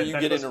 why are you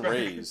getting a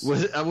raise?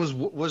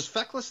 Was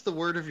feckless the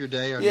word of your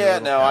day? Yeah,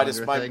 no,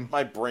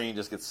 my brain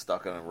just gets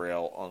stuck on a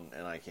rail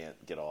and I can't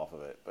get off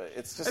of it. But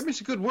it's just, I mean, it's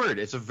a good word.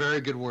 It's a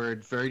very good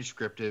word, very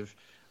descriptive.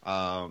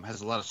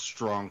 Has a lot of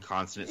strong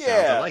consonant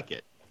sounds. I like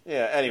it.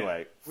 Yeah.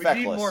 Anyway, we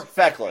feckless, need more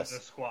feckless, in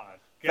the squad.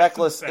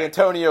 feckless,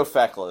 Antonio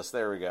Feckless.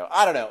 There we go.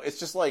 I don't know. It's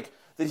just like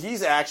that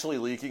he's actually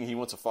leaking. He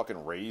wants a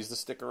fucking raise to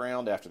stick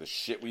around after the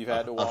shit we've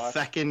had to watch. A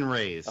feckin'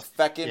 raise. A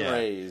feckin'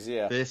 raise,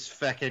 yeah. This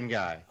feckin'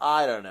 guy.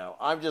 I don't know.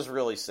 I'm just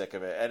really sick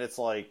of it. And it's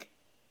like,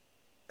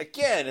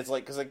 again,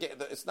 because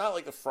it's not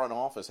like the front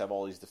office have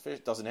all these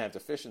doesn't have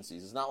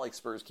deficiencies. It's not like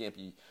Spurs can't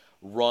be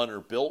run or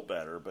built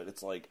better. But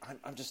it's like,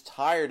 I'm just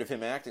tired of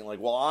him acting like,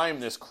 well, I'm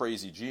this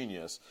crazy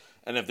genius.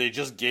 And if they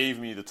just gave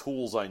me the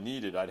tools I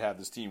needed, I'd have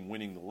this team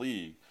winning the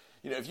league.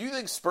 If you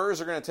think Spurs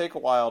are going to take a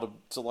while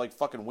to like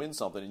fucking win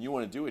something and you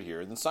want to do it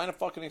here, then sign a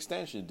fucking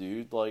extension,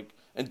 dude. Like,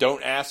 and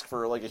don't ask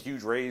for like a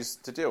huge raise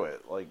to do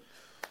it. Like,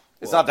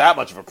 it's not that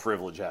much of a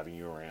privilege having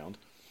you around.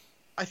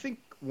 I think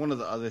one of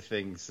the other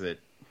things that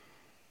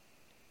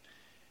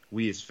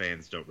we as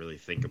fans don't really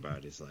think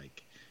about is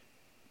like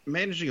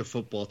managing a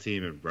football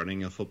team and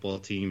running a football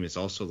team is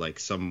also like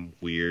some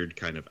weird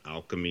kind of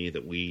alchemy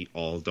that we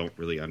all don't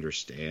really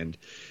understand.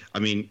 I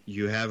mean,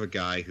 you have a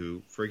guy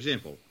who, for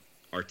example,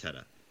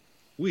 Arteta.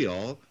 We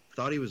all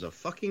thought he was a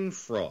fucking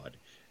fraud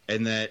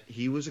and that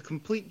he was a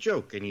complete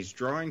joke, and he's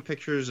drawing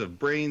pictures of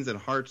brains and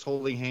hearts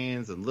holding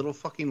hands and little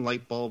fucking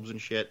light bulbs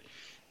and shit.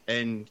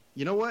 And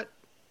you know what?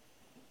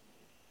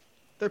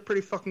 They're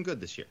pretty fucking good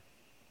this year.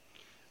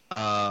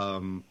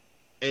 And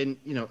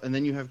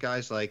then you have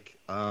guys like,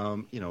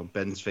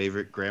 Ben's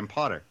favorite, Graham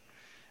Potter,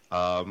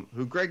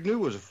 who Greg knew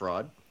was a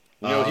fraud.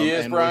 You know what he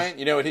is, Brian?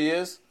 You know what he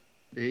is?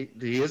 He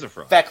is a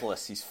fraud.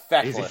 Feckless. He's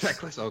feckless. He's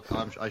feckless. Oh,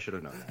 I should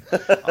have known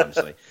that,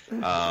 honestly.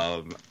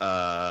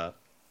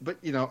 But,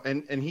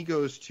 and he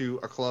goes to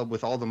a club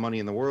with all the money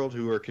in the world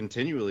who are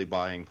continually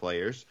buying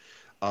players,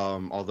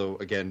 although,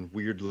 again,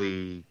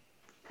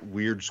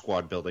 weird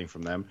squad building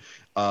from them.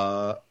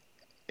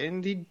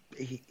 And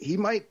he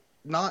might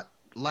not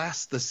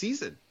last the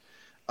season.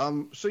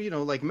 So,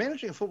 like,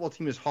 managing a football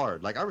team is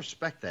hard. Like, I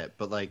respect that,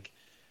 but, like,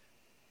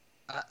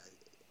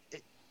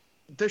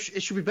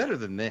 it should be better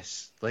than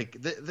this. Like,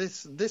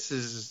 this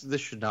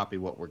should not be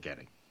what we're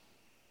getting.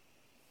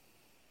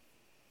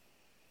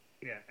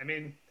 Yeah, I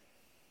mean,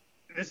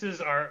 this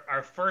is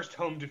our first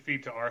home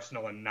defeat to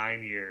Arsenal in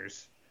 9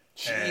 years.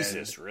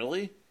 Jesus,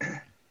 really?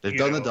 They've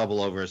done the double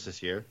overs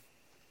this year.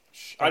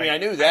 I mean, I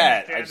knew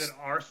that. I understand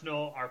that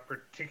Arsenal are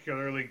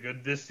particularly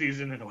good this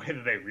season in a way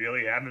that they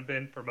really haven't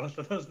been for most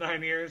of those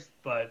 9 years.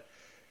 But,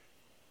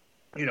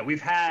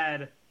 we've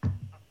had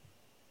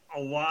a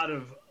lot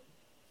of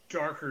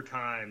darker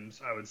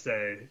times, I would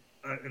say,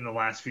 in the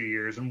last few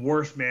years, and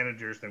worse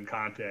managers than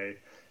Conte,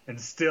 and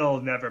still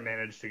never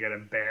managed to get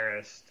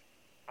embarrassed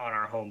on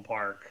our home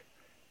park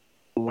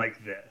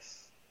like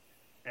this.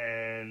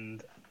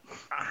 And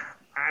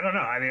I don't know.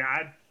 I mean,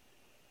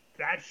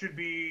 that should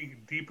be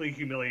deeply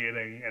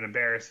humiliating and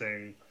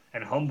embarrassing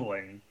and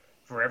humbling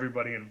for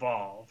everybody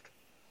involved.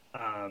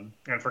 And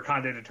for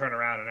Conte to turn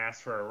around and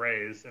ask for a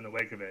raise in the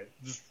wake of it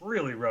just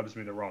really rubs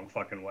me the wrong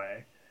fucking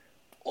way.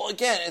 Well,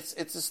 again, it's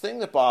this thing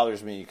that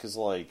bothers me because,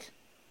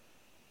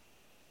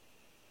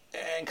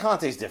 and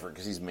Conte's different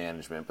because he's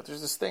management, but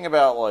there's this thing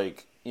about,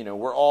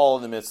 we're all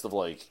in the midst of,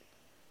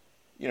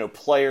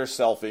 player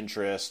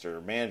self-interest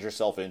or manager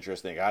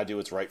self-interest. They gotta do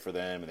what's right for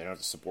them, and they don't have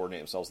to subordinate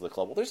themselves to the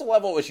club. Well, there's a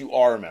level at which you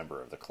are a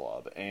member of the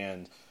club,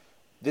 and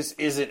this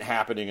isn't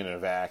happening in a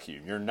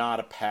vacuum. You're not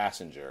a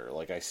passenger.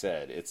 Like I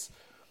said, it's,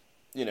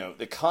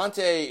 the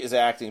Conte is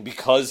acting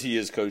because he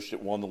has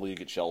won the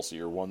league at Chelsea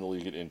or won the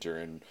league at Inter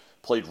and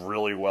played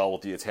really well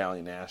with the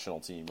Italian national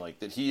team.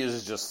 That he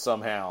is just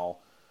somehow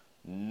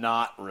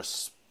not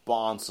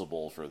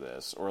responsible for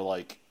this,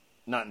 or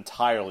not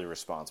entirely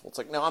responsible.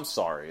 It's no, I'm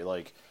sorry.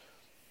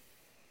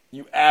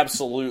 You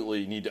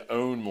absolutely need to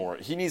own more.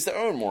 He needs to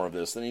own more of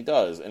this than he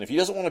does. And if he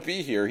doesn't want to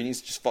be here, he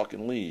needs to just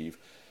fucking leave.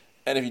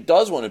 And if he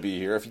does want to be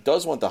here, if he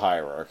does want the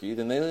hierarchy,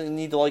 then they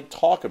need to,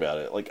 talk about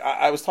it.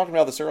 I was talking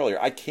about this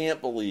earlier. I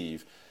can't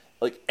believe,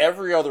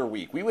 every other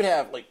week, we would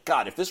have,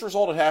 God, if this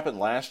result had happened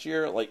last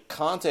year,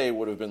 Conte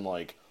would have been,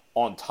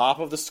 on top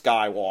of the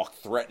skywalk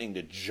threatening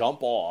to jump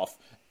off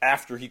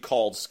after he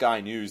called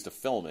Sky News to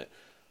film it.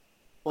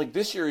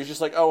 This year, he's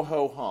just oh,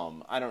 ho,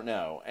 hum. I don't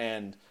know.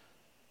 And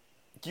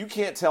you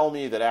can't tell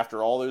me that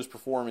after all those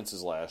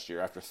performances last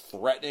year, after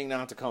threatening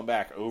not to come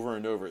back over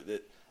and over,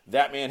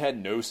 that man had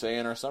no say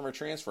in our summer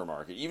transfer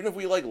market. Even if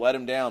we let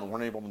him down and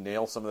weren't able to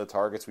nail some of the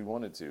targets we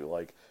wanted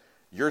to,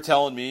 you're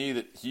telling me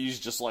that he's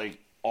just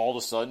all of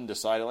a sudden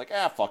decided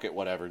fuck it,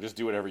 whatever, just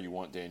do whatever you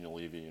want, Daniel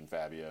Levy and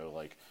Fabio,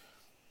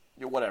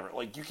 whatever.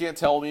 You can't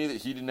tell me that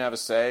he didn't have a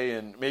say,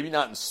 and maybe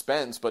not in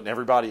Spence, but in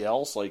everybody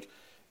else.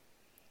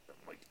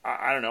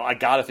 I don't know. I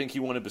gotta think he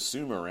wanted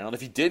Basuma around.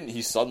 If he didn't,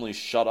 he suddenly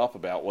shut up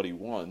about what he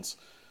wants.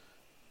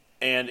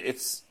 And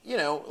it's,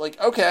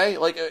 okay,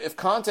 if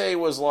Conte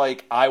was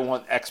I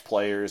want X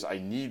players, I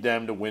need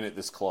them to win at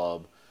this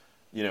club.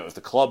 If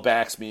the club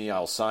backs me,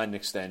 I'll sign an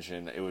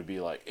extension. It would be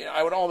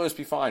I would almost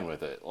be fine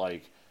with it. I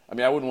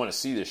wouldn't want to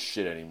see this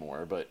shit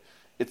anymore, but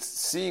it's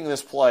seeing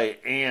this play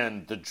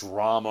and the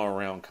drama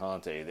around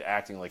Conte, the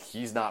acting like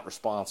he's not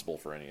responsible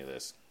for any of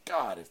this.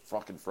 God, it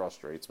fucking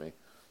frustrates me.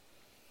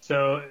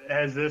 So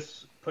has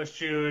this pushed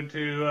you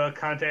into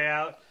Conte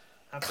out?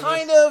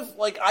 Kind of.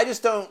 I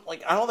just don't,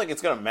 I don't think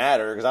it's going to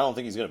matter because I don't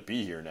think he's going to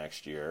be here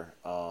next year.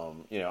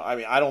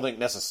 I don't think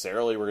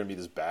necessarily we're going to be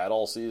this bad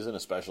all season,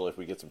 especially if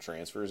we get some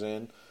transfers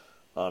in.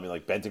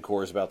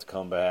 Bentancur is about to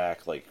come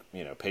back.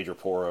 Pedro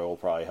Porro will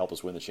probably help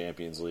us win the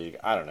Champions League.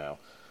 I don't know.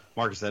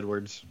 Marcus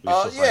Edwards.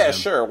 Yeah,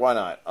 sure. Why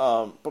not?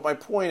 But my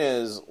point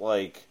is,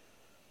 I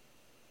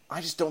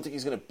just don't think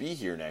he's going to be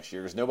here next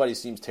year because nobody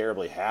seems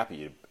terribly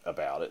happy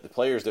about it. The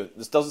players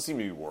this doesn't seem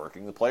to be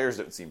working. The players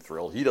don't seem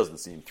thrilled. He doesn't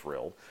seem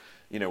thrilled.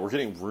 We're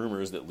getting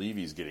rumors that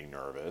Levy's getting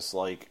nervous.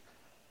 I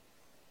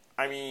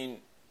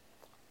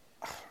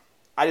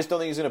just don't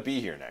think he's going to be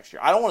here next year.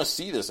 I don't want to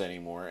see this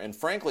anymore. And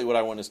frankly, what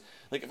I want is,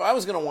 if I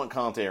was going to want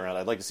Conte around,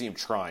 I'd like to see him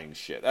trying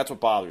shit. That's what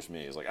bothers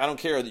me. Is I don't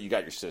care that you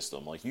got your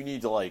system. You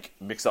need to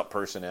mix up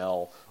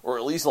personnel, or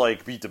at least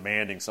be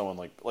demanding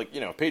someone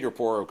Pedro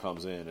Porro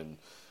comes in and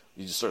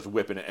he just starts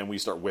whipping it, and we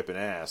start whipping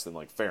ass. Then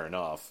fair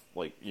enough.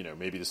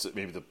 Maybe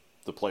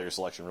the player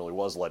selection really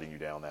was letting you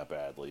down that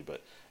badly.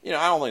 But I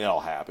don't think that'll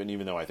happen.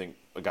 Even though I think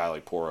a guy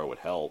like Porro would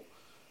help.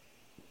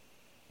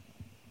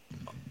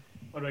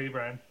 What about you,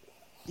 Brian?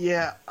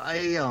 Yeah,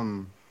 I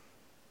don't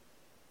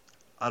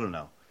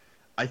know.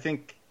 I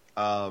think,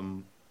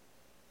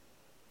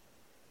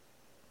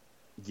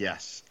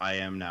 yes, I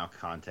am now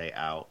Conte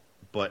out,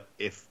 but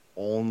if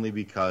only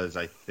because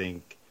I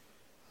think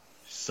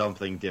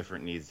something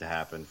different needs to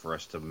happen for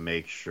us to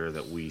make sure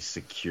that we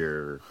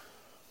secure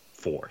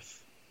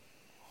fourth.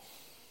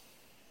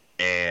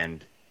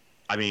 And,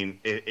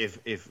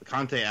 if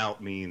Conte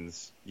out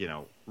means,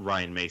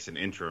 Ryan Mason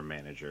interim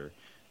manager,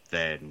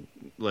 then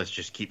let's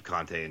just keep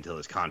Conte until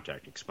his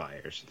contract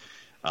expires.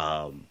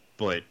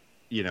 But,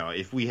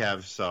 if we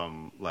have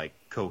some,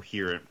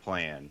 coherent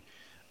plan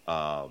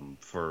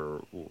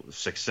for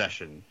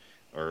succession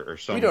or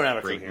some we don't have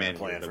a great coherent manager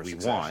plan that for we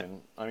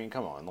succession. want.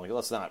 Come on.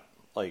 Let's not,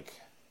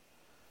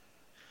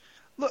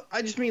 Look,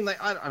 I just mean,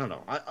 I don't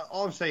know.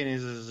 All I'm saying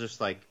is just,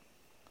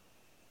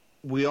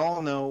 we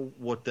all know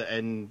what the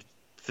end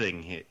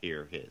thing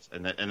here is,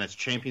 and that's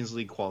Champions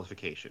League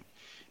qualification.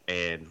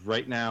 And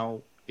right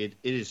now, it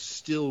is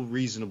still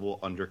reasonable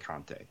under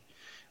Conte.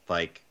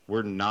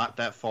 We're not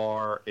that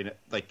far in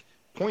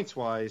points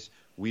wise.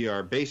 we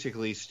are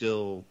basically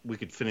still, we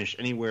could finish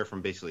anywhere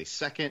from basically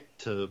second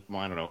to,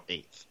 I don't know,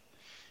 eighth.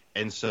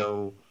 And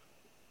so,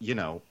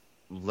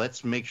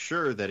 let's make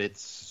sure that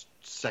it's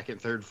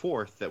second, third,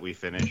 fourth that we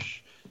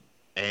finish,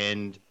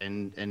 and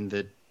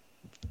that,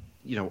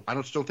 I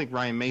just don't think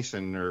Ryan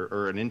Mason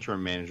or an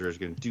interim manager is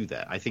going to do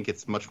that. I think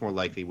it's much more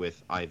likely with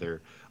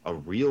either a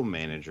real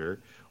manager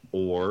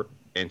or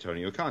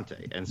Antonio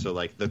Conte. And so,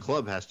 the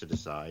club has to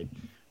decide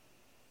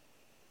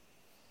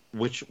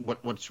what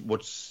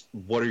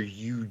are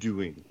you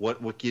doing?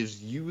 What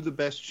gives you the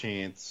best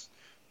chance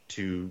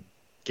to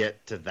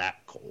get to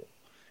that goal?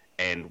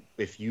 And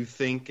if you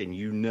think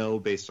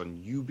and based on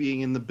you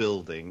being in the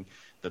building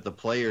that the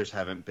players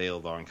haven't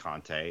bailed on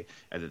Conte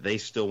and that they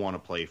still want to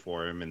play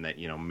for him and that,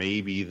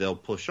 maybe they'll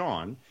push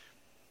on,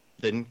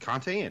 then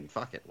Conte in.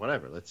 Fuck it.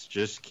 Whatever. Let's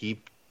just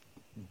keep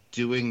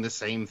doing the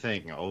same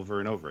thing over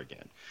and over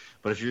again.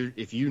 But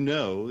if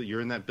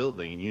you're in that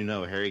building and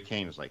Harry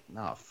Kane is like,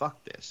 nah,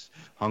 fuck this.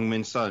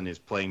 Heung-min Son is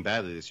playing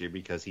badly this year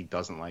because he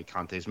doesn't like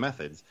Conte's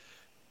methods,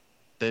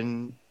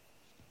 then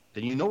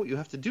you know what you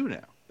have to do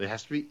now.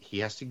 He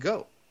has to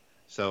go.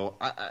 So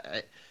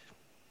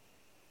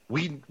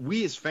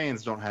we as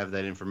fans don't have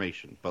that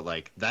information, but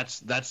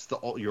that's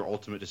your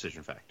ultimate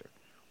decision factor.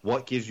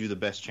 What gives you the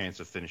best chance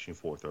of finishing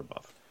fourth or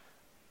above?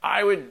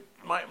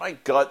 My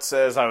gut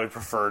says I would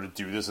prefer to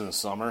do this in the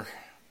summer.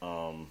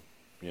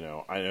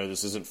 I know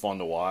this isn't fun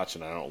to watch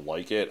and I don't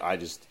like it. I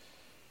just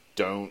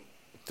don't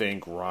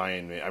think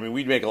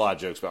we'd make a lot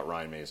of jokes about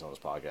Ryan Mason on this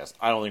podcast.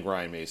 I don't think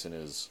Ryan Mason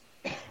is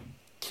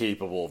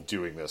capable of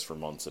doing this for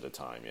months at a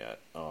time yet.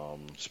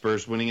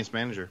 Spurs winningest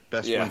manager.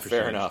 Best win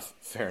percentage.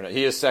 Fair enough.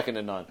 He is second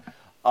to none.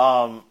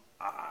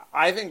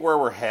 I think where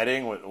we're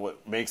heading,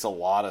 what makes a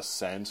lot of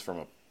sense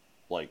from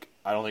I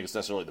don't think it's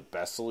necessarily the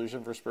best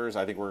solution for Spurs.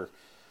 I think we're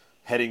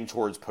heading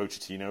towards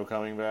Pochettino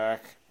coming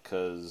back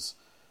because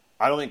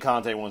I don't think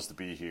Conte wants to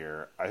be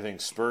here. I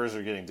think Spurs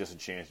are getting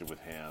disenchanted with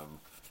him.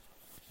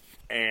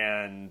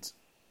 And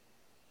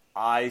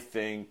I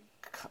think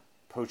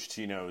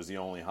Pochettino is the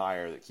only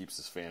hire that keeps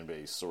this fan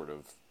base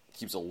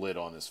keeps a lid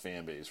on this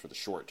fan base for the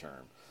short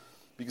term.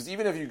 Because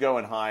even if you go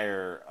and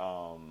hire,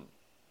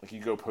 you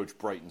go poach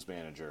Brighton's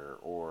manager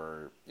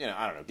or,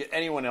 I don't know, get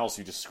anyone else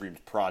who just screams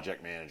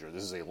project manager.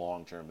 This is a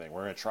long-term thing.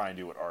 We're going to try and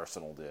do what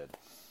Arsenal did.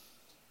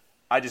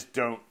 I just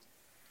don't,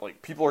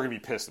 people are going to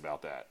be pissed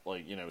about that.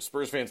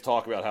 Spurs fans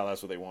talk about how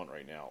that's what they want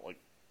right now.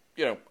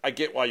 I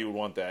get why you would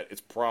want that.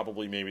 It's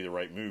probably maybe the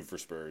right move for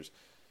Spurs.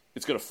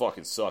 It's going to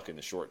fucking suck in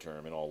the short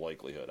term in all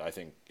likelihood. I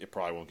think it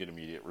probably won't get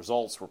immediate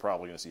results. We're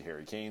probably going to see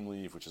Harry Kane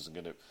leave, which isn't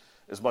going to,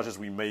 as much as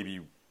we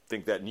maybe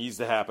think that needs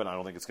to happen, I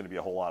don't think it's going to be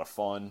a whole lot of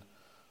fun.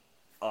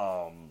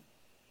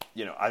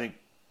 I think,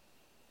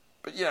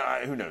 but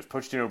who knows?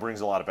 Pochettino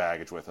brings a lot of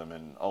baggage with him,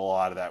 and a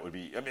lot of that would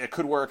be, it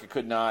could work, it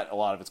could not. A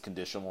lot of it's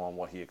conditional on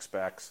what he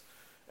expects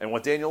and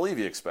what Daniel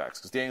Levy expects,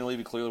 because Daniel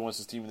Levy clearly wants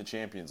his team in the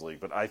Champions League.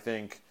 But I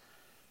think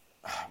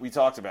we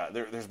talked about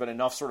there's been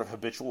enough sort of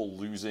habitual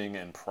losing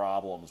and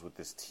problems with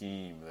this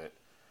team that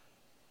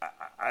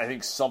I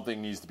think something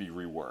needs to be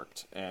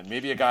reworked. And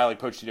maybe a guy like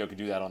Pochettino could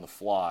do that on the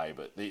fly,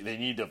 but they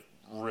need to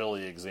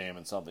really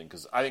examine something,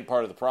 because I think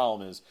part of the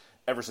problem is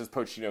ever since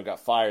Pochettino got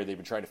fired, they've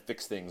been trying to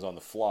fix things on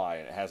the fly,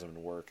 and it hasn't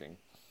been working.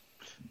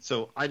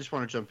 So I just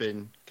want to jump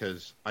in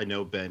because I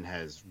know Ben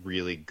has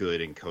really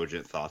good and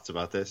cogent thoughts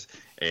about this,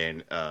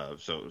 and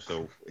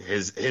so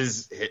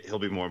he'll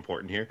be more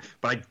important here.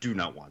 But I do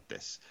not want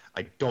this.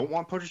 I don't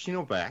want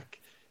Pochettino back.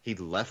 He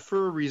left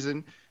for a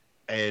reason,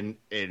 and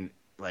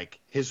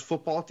his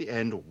football at the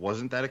end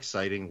wasn't that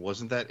exciting,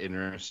 wasn't that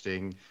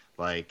interesting.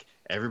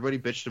 Everybody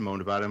bitched and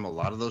moaned about him. A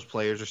lot of those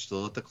players are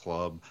still at the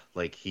club.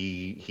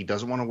 He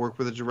doesn't want to work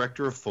with a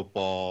director of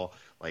football.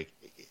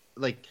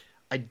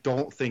 I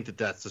don't think that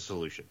that's the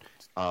solution.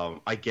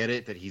 I get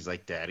it that he's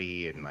like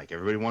daddy and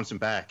everybody wants him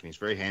back and he's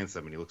very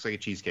handsome and he looks like a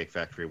Cheesecake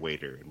Factory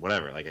waiter and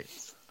whatever.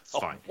 It's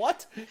fine.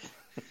 What?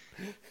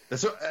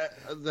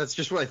 That's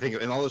just what I think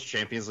of. In all those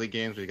Champions League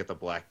games where you get the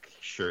black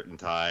shirt and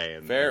tie.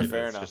 And fair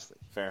enough.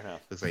 Fair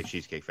enough. Looks like a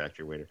Cheesecake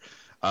Factory waiter.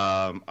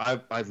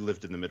 I've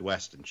lived in the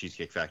Midwest and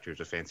Cheesecake Factory is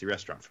a fancy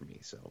restaurant for me.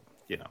 So,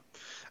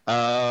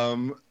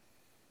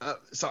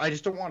 so I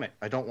just don't want it.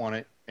 I don't want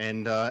it.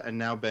 And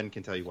now Ben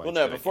can tell you why. Well,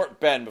 no, before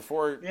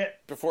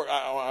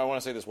I want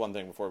to say this one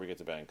thing before we get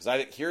to Ben, because I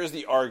think here's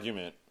the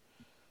argument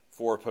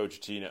for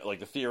Pochettino,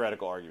 the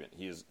theoretical argument.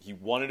 He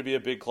wanted to be a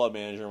big club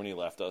manager when he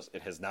left us.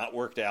 It has not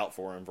worked out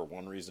for him for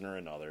one reason or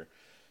another.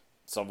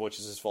 Some of which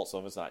is his fault,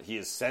 some of it's not. He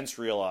has since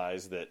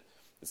realized that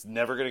it's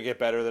never going to get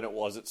better than it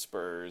was at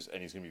Spurs,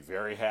 and he's going to be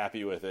very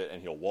happy with it,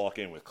 and he'll walk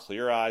in with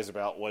clear eyes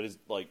about what is,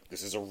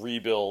 this is a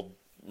rebuild,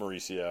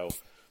 Mauricio.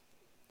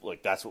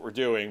 That's what we're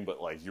doing, but,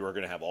 you are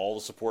going to have all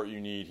the support you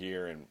need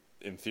here, and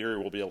in theory,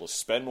 we'll be able to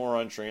spend more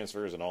on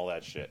transfers and all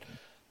that shit.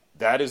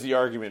 That is the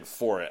argument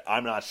for it.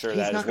 I'm not sure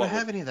He's not going to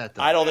have any of that,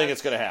 though. I don't think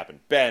it's going to happen.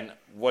 Ben,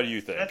 what do you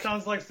think? That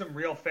sounds like some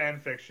real fan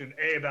fiction,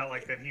 about,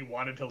 that he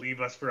wanted to leave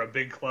us for a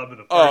big club in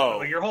the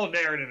first. Your whole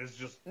narrative is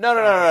just...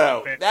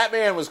 No. That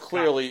man was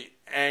clearly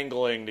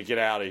angling to get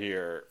out of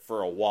here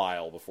for a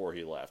while before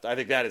he left. I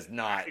think that is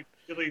not. I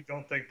really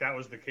don't think that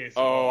was the case.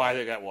 Oh, I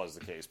think that was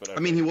the case. But okay.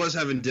 I mean, he was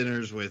having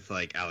dinners with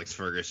like Alex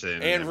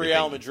Ferguson and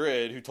Real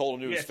Madrid, who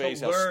told him to his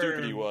face how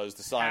stupid he was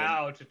to sign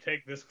how him. to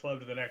take this club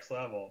to the next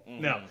level.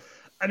 Mm-hmm. No,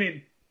 I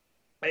mean,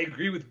 I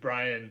agree with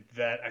Brian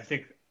that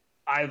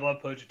I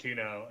love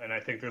Pochettino, and I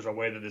think there's a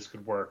way that this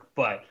could work,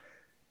 but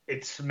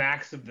it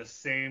smacks of the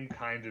same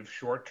kind of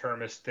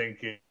short-termist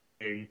thinking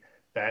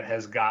that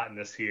has gotten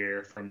us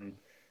here, from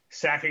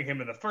sacking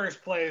him in the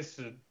first place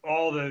to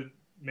all the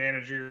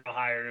managerial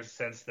hires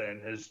since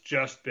then, has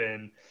just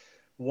been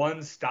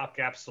one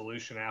stopgap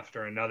solution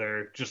after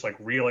another, just like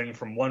reeling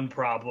from one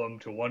problem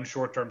to one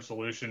short-term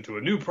solution to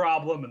a new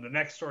problem and the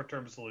next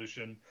short-term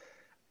solution.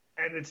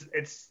 And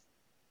it's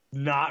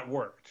not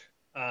worked.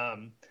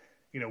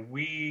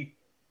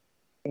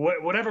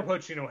 Whatever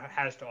Pochettino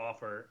has to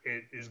offer,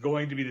 it is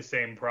going to be the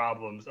same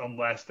problems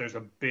unless there's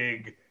a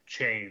big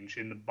change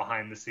in the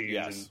behind the scenes.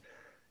 Yes. And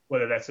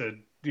whether that's a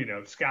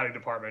scouting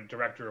department,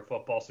 director of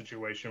football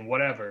situation,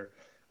 whatever.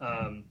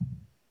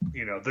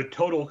 The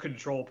total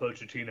control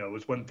Pochettino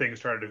was when things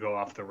started to go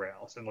off the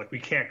rails, and we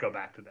can't go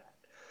back to that.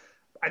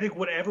 I think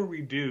whatever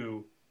we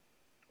do,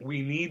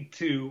 we need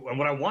to, and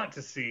what I want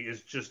to see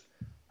is just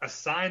a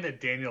sign that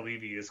Daniel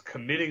Levy is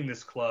committing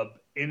this club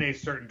in a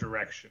certain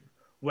direction.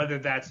 Whether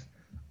that's,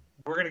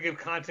 we're going to give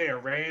Conte a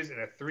raise in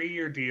a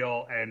 3-year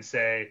deal and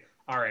say,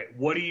 all right,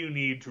 what do you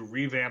need to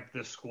revamp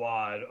this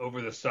squad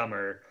over the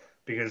summer?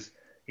 Because,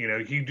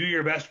 you do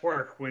your best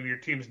work when your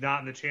team's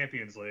not in the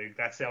Champions League.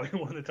 That's how we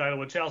won the title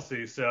with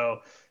Chelsea. So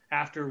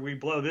after we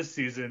blow this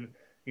season,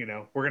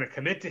 we're going to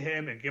commit to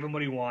him and give him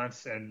what he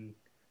wants. And,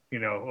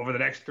 over the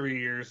next 3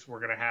 years, we're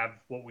going to have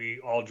what we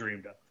all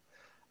dreamed of.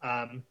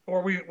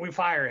 Or we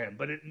fire him.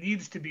 But it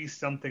needs to be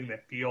something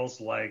that feels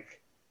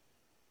like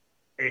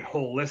a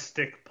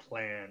holistic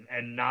plan,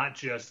 and not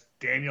just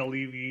Daniel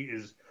Levy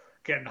is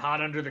getting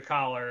hot under the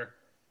collar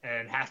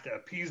and has to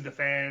appease the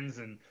fans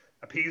and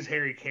appease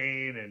Harry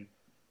Kane and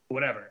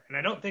whatever. And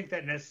I don't think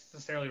that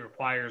necessarily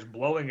requires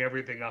blowing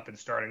everything up and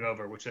starting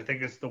over, which I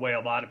think is the way a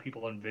lot of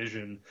people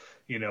envision,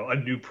 a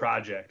new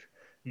project.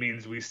 It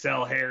means we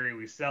sell Harry,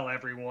 we sell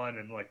everyone,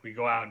 and we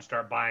go out and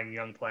start buying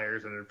young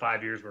players, and in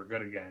 5 years we're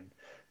good again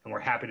and we're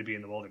happy to be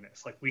in the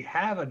wilderness. We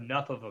have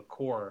enough of a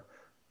core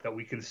that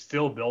we can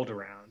still build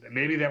around. And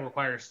maybe that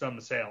requires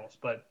some sales,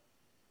 but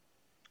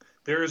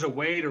there is a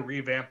way to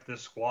revamp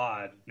this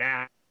squad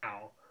now,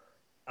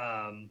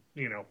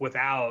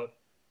 without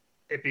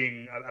it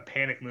being a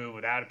panic move,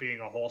 without it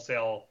being a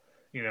wholesale,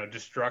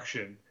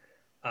 destruction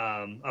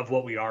of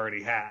what we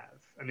already have.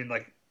 I mean,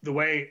 the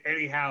way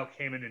Eddie Howe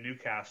came into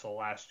Newcastle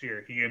last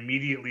year, he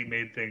immediately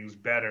made things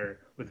better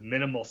with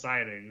minimal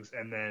signings,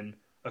 and then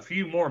a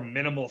few more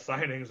minimal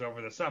signings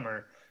over the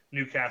summer.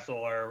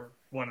 Newcastle are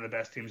one of the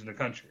best teams in the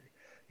country.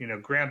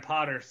 Graham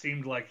Potter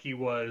seemed like he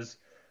was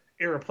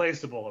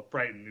irreplaceable at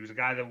Brighton. He was a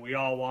guy that we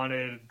all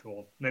wanted.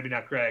 Well, maybe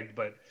not Greg,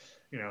 but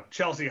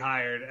Chelsea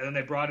hired, and then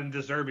they brought in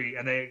De Zerbi,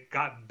 and they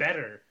got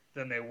better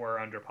than they were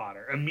under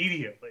Potter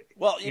immediately.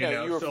 Well,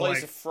 you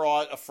replace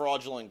a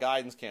fraudulent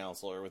guidance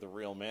counselor with a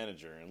real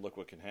manager, and look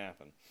what can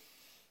happen.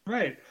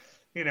 Right.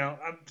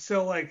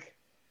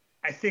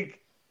 I think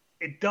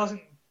it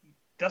doesn't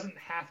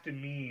have to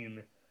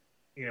mean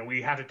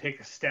we have to take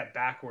a step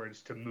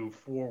backwards to move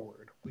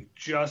forward. We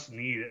just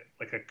need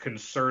a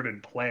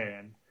concerted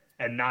plan,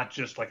 and not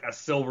just a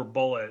silver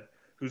bullet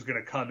who's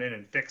going to come in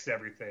and fix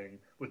everything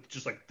with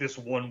just this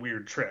one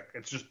weird trick.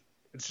 It's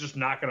just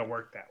not going to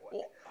work that way.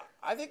 Well,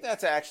 I think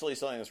that's actually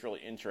something that's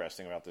really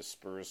interesting about this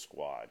Spurs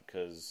squad,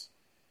 because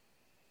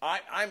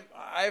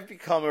I've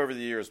become over the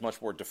years much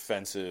more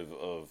defensive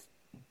of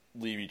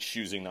Levy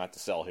choosing not to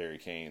sell Harry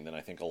Kane than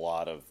I think a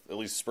lot of, at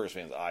least Spurs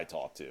fans I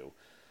talk to,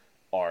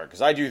 are,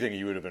 because I do think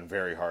he would have been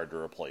very hard to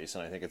replace,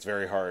 and I think it's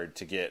very hard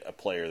to get a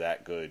player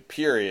that good,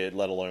 period,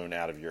 let alone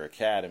out of your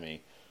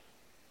academy.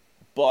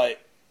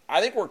 But I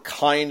think we're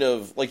kind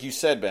of, like you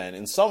said, Ben,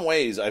 in some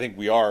ways I think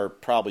we are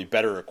probably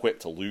better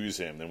equipped to lose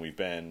him than we've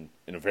been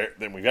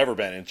than we've ever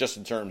been, and just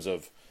in terms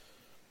of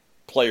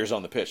players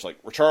on the pitch.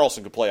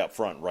 Richarlison could play up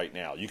front right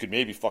now. You could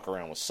maybe fuck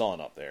around with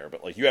Son up there,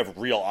 but you have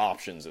real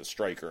options at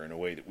striker in a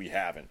way that we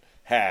haven't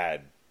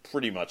had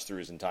pretty much through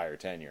his entire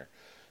tenure.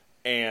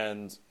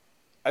 And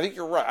I think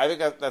you're right. I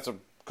think that's a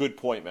good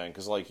point, man,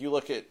 because you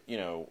look at,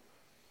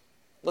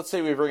 let's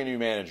say we bring a new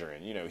manager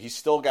in. He's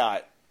still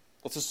got,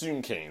 let's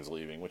assume Kane's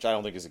leaving, which I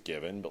don't think is a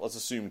given, but let's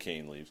assume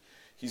Kane leaves.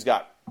 He's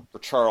got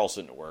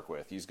Richarlison to work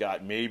with. He's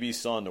got maybe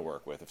Son to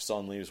work with. If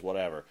Son leaves,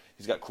 whatever.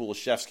 He's got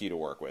Kulusevski to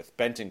work with.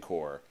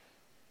 Bentancur.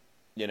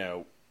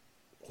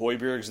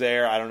 Højbjerg's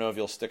there. I don't know if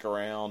he'll stick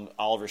around.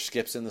 Oliver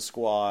Skip's in the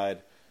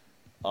squad.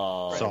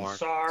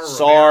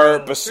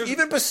 Sarr,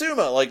 even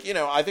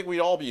Basuma. I think we'd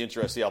all be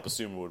interested to see how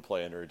Basuma would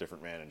play under a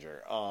different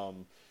manager.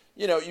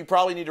 You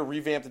probably need to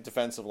revamp the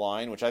defensive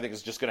line, which I think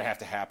is just going to have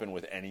to happen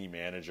with any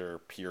manager,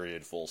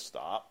 period, full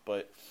stop.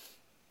 But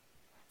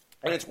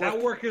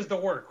work is the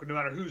work, no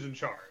matter who's in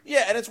charge.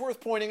 Yeah, and it's worth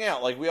pointing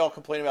out. We all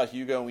complain about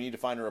Hugo and we need to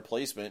find a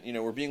replacement.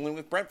 We're being linked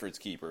with Brentford's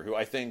keeper, who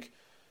I think,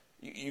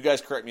 you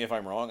guys correct me if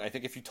I'm wrong. I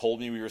think if you told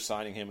me we were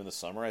signing him in the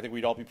summer, I think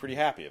we'd all be pretty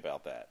happy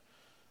about that.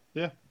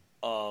 Yeah.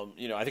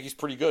 I think he's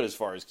pretty good as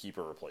far as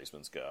keeper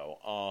replacements go.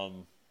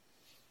 On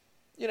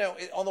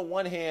the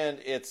one hand,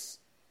 it's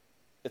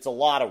a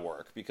lot of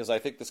work because I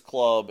think this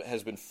club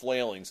has been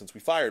flailing since we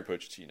fired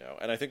Pochettino,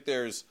 and I think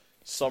there's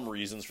some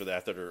reasons for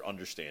that are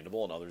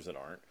understandable and others that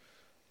aren't.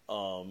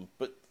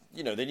 But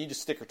they need to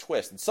stick or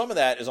twist, and some of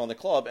that is on the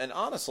club. And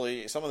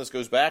honestly, some of this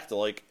goes back to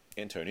like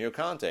Antonio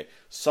Conte.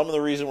 Some of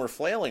the reason we're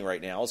flailing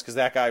right now is because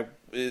that guy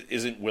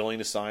isn't willing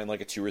to sign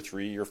like a 2 or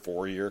 3 or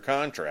 4 year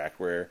contract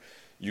where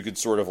you could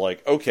sort of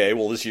like, okay,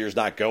 well, this year's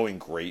not going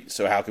great,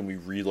 so how can we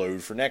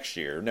reload for next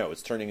year? No,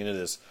 it's turning into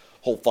this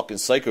whole fucking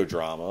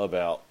psychodrama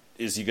about,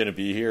 is he going to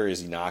be here?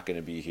 Is he not going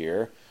to be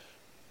here?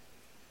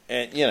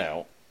 And,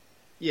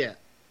 Yeah.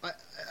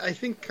 I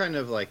think kind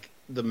of like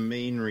the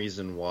main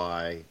reason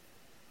why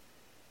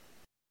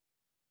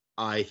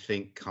I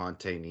think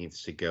Conte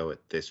needs to go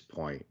at this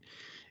point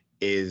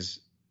is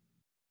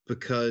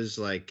because,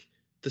 like,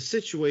 the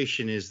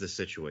situation is the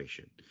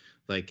situation.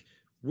 Like,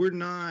 we're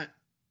not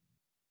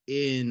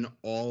in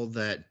all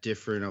that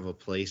different of a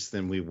place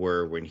than we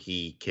were when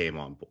he came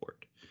on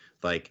board.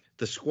 Like,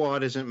 the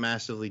squad isn't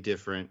massively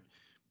different.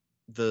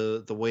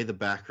 The way the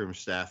backroom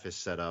staff is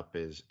set up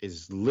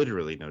is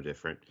literally no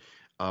different.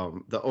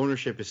 The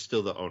ownership is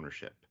still the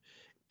ownership.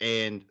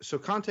 And so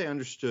Conte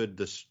understood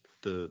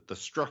the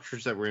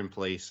structures that were in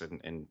place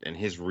and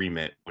his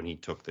remit when he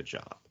took the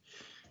job.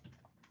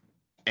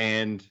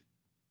 And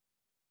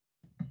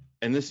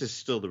this is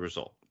still the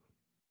result.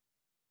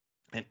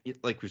 And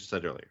like we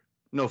said earlier,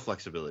 no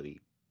flexibility,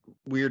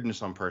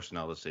 weirdness on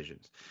personnel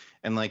decisions.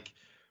 And like,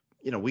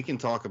 we can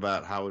talk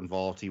about how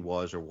involved he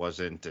was or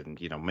wasn't and,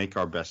 make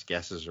our best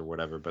guesses or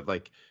whatever. But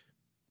like,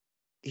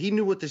 he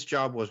knew what this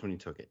job was when he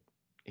took it.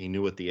 He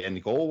knew what the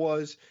end goal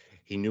was.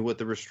 He knew what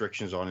the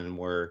restrictions on him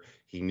were.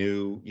 He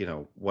knew,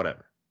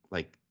 whatever.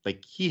 Like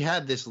he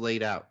had this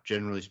laid out,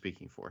 generally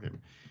speaking, for him.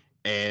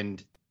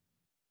 And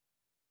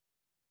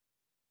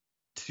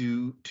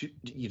to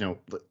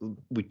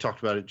we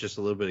talked about it just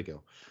a little bit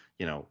ago,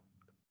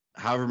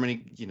 however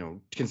many,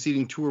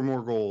 conceding 2 or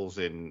more goals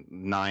in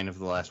 9 of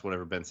the last,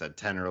 whatever Ben said,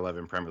 10 or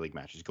 11 Premier League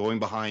matches, going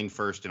behind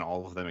first in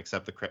all of them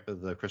except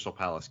the Crystal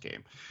Palace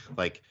game.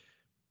 Like,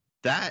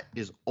 that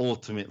is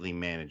ultimately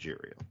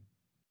managerial.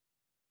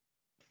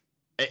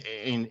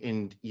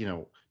 And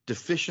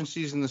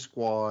deficiencies in the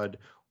squad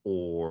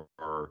or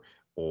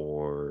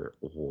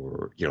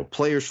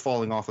players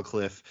falling off a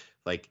cliff,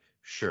 like,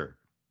 sure,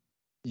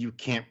 you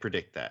can't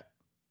predict that,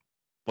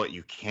 but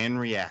you can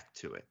react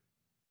to it.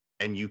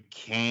 And you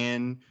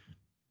can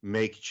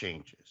make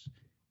changes.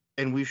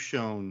 And we've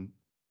shown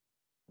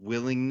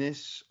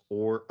willingness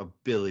or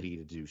ability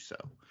to do so.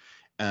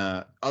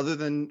 Other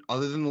than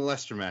the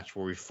Leicester match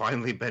where we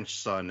finally benched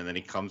Son and then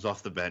he comes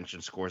off the bench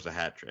and scores a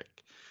hat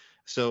trick.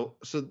 So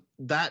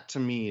that to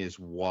me is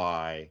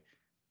why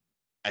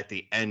at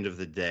the end of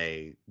the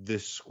day,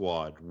 this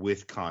squad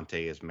with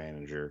Conte as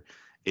manager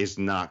is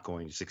not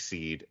going to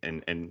succeed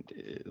and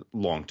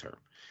long term.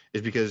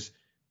 Is because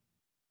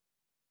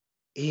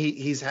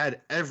he's had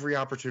every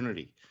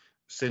opportunity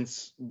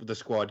since the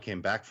squad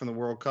came back from the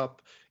World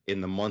Cup, in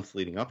the month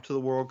leading up to the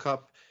World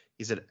Cup.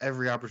 He's had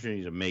every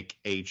opportunity to make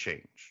a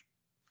change,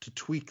 to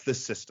tweak the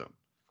system,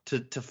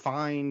 to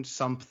find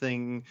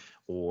something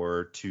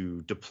or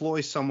to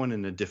deploy someone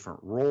in a different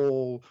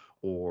role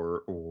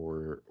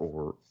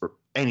or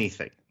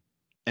anything.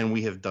 And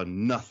we have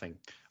done nothing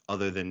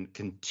other than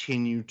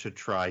continue to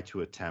try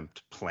to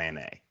attempt plan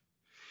A.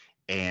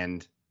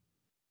 And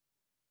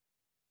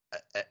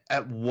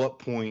at what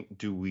point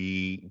do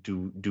we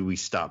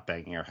stop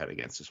banging our head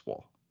against this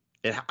wall?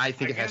 I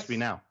think it has to be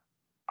now.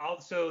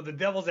 Also, the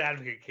devil's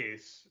advocate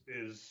case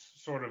is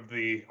sort of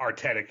the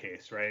Arteta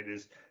case, right?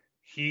 Is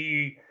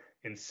he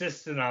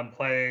insisted on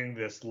playing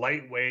this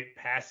lightweight,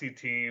 passy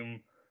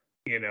team,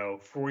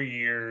 for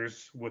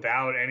years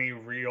without any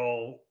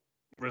real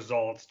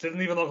results.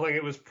 Didn't even look like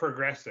it was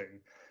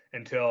progressing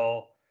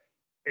until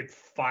it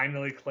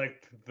finally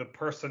clicked. The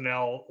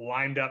personnel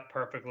lined up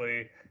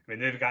perfectly. I mean,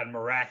 they've gotten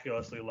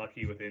miraculously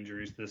lucky with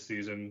injuries this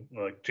season.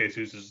 Like,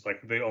 Jesus is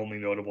like the only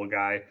notable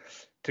guy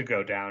to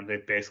go down.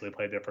 They've basically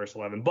played their first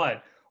 11.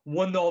 But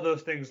when all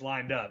those things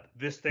lined up,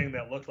 this thing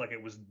that looked like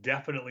it was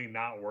definitely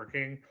not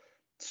working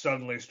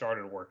suddenly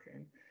started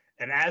working.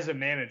 And as a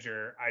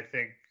manager, I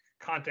think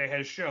Conte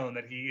has shown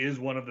that he is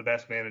one of the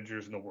best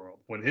managers in the world.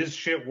 When his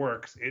shit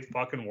works, it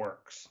fucking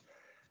works.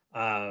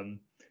 And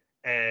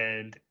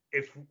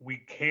if we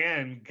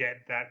can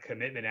get that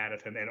commitment out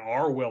of him and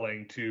are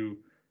willing to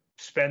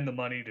spend the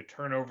money to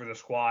turn over the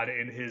squad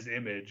in his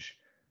image,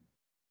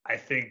 I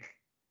think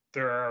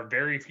there are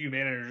very few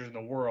managers in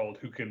the world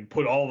who can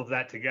put all of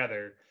that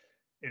together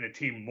in a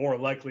team more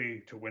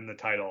likely to win the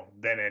title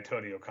than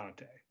Antonio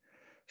Conte.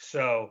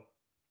 So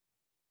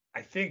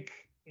I think,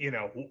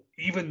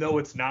 even though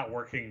it's not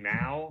working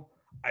now,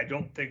 I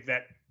don't think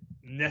that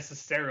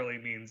necessarily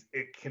means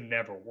it can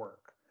never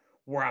work.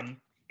 Where I'm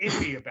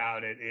iffy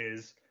about it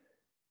is,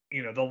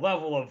 the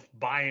level of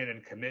buy-in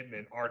and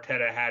commitment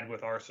Arteta had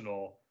with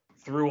Arsenal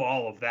through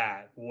all of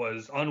that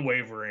was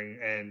unwavering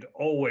and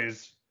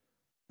always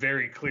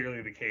very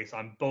clearly the case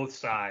on both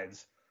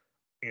sides.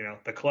 You know,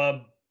 the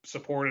club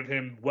supported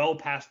him well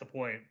past the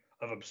point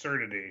of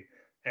absurdity,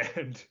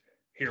 and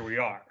here we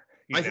are.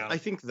 I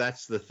think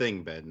that's the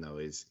thing, Ben, though,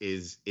 is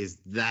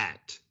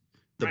that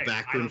the Right,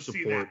 backroom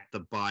support, the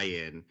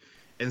buy-in.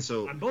 And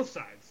so on both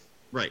sides.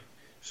 Right.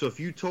 So if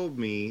you told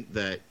me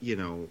that, you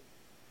know,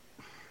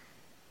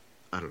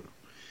 I don't know,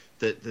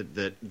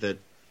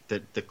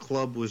 that the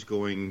club was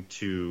going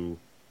to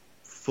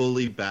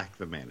fully back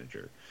the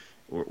manager,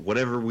 or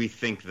whatever we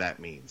think that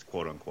means,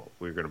 quote unquote.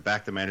 We're going to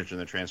back the manager in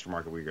the transfer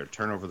market. We're going to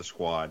turn over the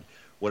squad.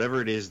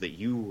 Whatever it is that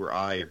you or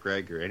I or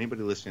Greg or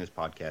anybody listening to this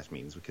podcast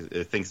means, because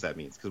it thinks that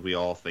means, because we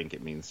all think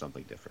it means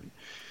something different.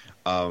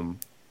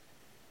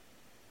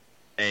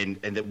 And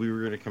that we were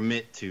going to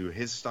commit to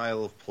his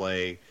style of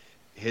play,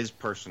 his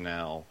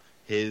personnel,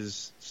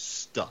 his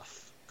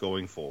stuff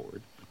going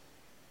forward,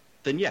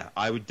 then yeah,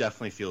 I would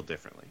definitely feel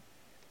differently.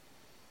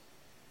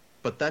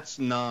 But that's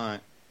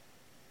not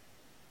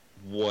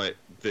what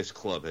this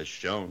club has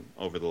shown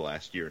over the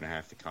last year and a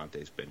half that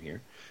Conte's been here.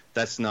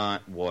 That's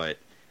not what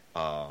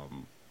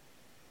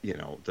you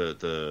know,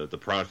 the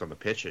product on the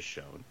pitch has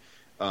shown.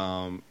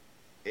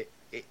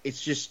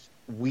 It's just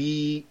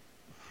we're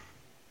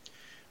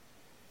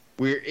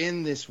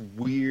in this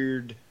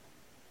weird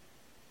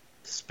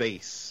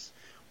space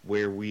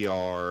where we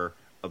are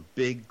a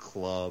big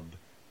club,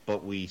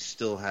 but we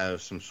still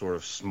have some sort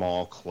of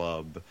small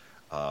club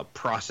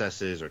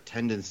processes or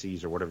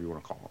tendencies or whatever you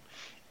want to call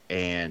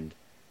them.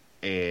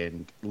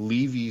 And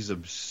Levy's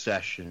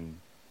obsession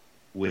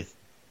with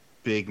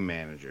big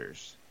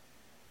managers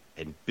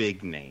and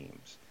big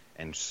names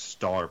and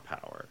star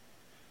power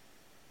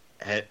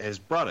has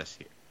brought us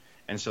here.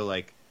 And so,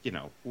 like, you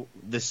know,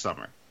 this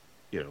summer,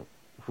 you know,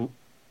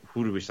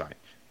 who do we sign?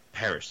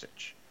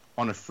 Perisic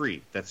on a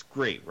free. That's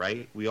great,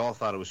 right? We all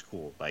thought it was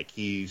cool. Like,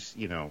 he's,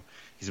 you know,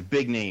 he's a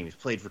big name. He's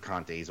played for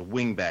Conte. He's a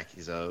wingback.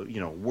 He's a, you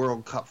know,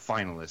 World Cup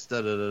finalist.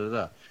 Da da da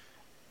da.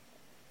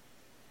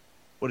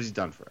 What has he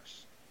done for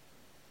us?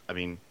 I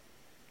mean,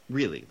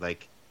 really,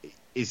 like,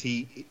 is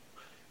he?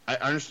 I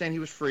understand he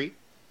was free,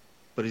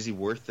 but is he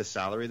worth the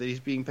salary that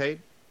he's being paid?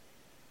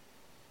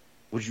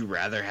 Would you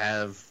rather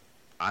have,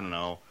 I don't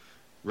know,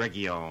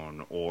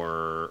 Reguilón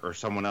or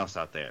someone else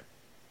out there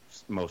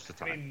most of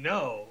the time? I mean,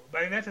 no. But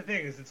I mean, that's the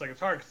thing, is it's like, it's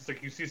hard, because it's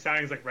like you see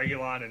signings like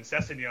Reguilón and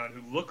Sessegnon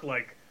who look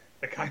like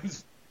the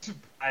kinds of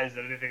guys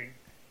that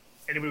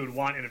anybody would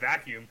want in a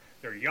vacuum.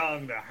 They're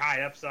young, they're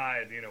high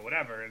upside, you know,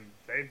 whatever, and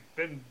they've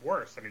been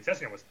worse. I mean,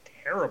 Sessegnon was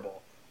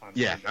terrible on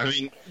Yeah, Sunday. I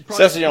mean,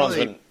 Sessegnon's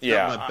been,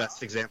 not my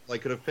best example I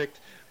could have picked.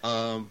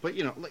 But,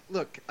 you know, like,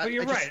 look. But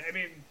you're right. I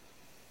mean,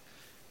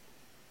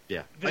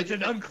 yeah. there's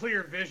an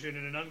unclear vision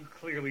and an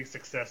unclearly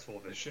successful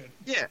vision.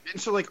 Yeah, and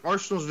so, like,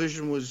 Arsenal's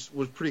vision was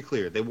pretty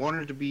clear. They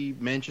wanted to be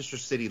Manchester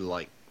City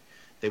light.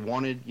 They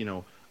wanted, you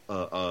know,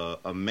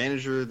 a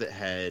manager that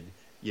had,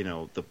 you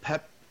know, the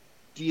Pep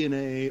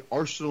DNA,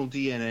 Arsenal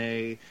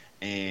DNA,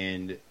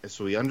 and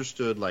so he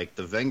understood, like,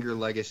 the Wenger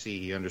legacy.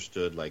 He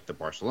understood, like, the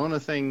Barcelona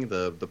thing,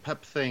 the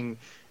Pep thing,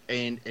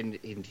 and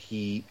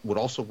he would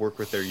also work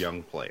with their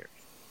young players.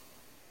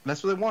 And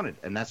that's what they wanted,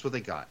 and that's what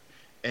they got.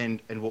 And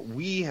what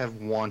we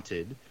have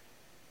wanted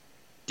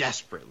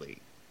desperately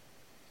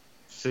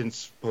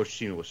since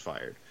Pochettino was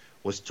fired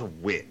was to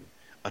win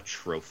a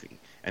trophy.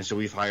 And so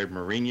we've hired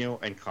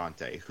Mourinho and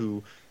Conte,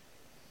 who,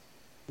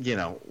 you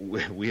know,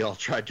 we all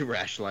tried to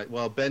rationalize.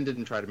 Well, Ben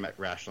didn't try to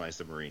rationalize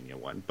the Mourinho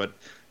one, but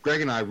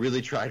Greg and I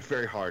really tried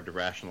very hard to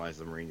rationalize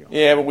the Mourinho one.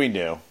 Yeah, but we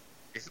knew.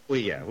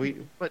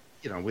 But,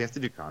 you know, we have to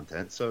do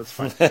content, so it's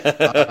fine.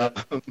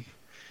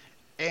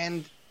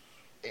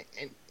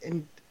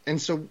 And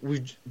so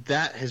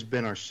that has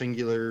been our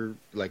singular,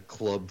 like,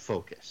 club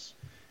focus.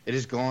 It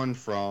has gone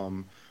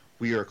from,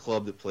 we are a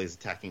club that plays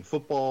attacking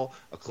football,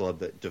 a club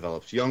that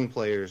develops young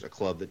players, a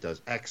club that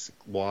does X,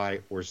 Y,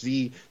 or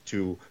Z,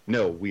 to,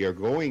 no, we are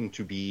going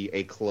to be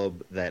a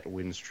club that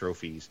wins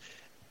trophies.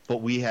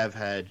 But we have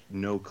had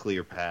no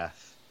clear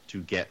path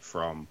to get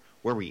from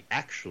where we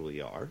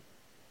actually are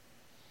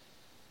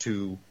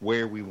to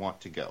where we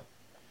want to go.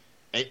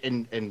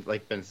 And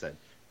like Ben said,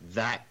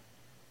 that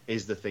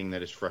is the thing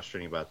that is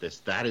frustrating about this.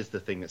 That is the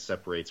thing that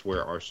separates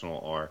where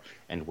Arsenal are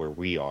and where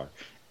we are.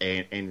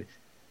 And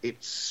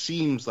it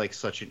seems like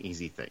such an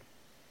easy thing.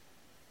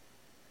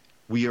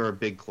 We are a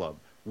big club.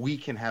 We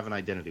can have an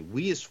identity.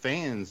 We as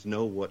fans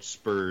know what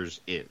Spurs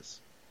is.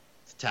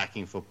 It's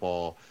attacking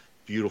football,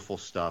 beautiful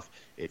stuff.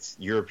 It's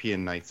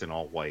European nights in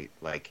all white.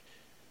 Like,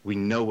 we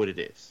know what it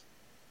is.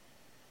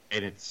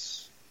 And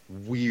it's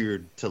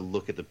weird to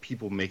look at the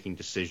people making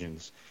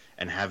decisions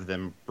and have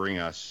them bring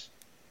us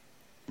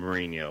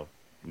Mourinho,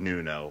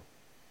 Nuno,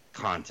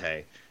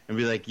 Conte, and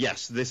be like,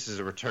 yes, this is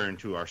a return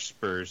to our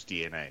Spurs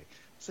DNA.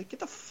 It's like,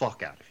 get the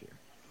fuck out of here.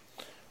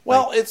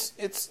 Well, like,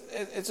 it's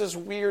this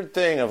weird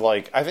thing of,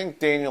 like, I think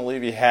Daniel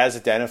Levy has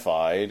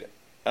identified,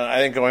 and I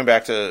think going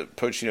back to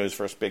Pochettino's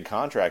first big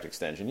contract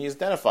extension, he has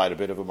identified a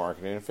bit of a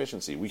market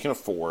inefficiency. We can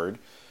afford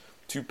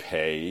to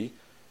pay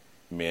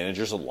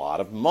managers a lot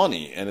of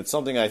money, and it's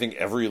something I think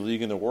every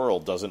league in the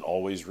world doesn't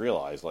always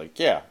realize. Like,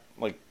 yeah,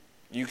 like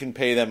you can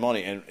pay them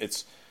money, and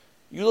it's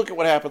you look at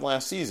what happened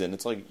last season.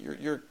 It's like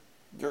you're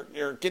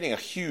getting a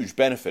huge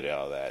benefit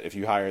out of that if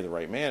you hire the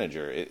right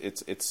manager.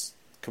 It's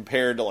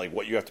compared to like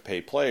what you have to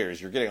pay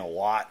players, you're getting a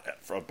lot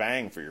for a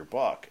bang for your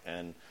buck,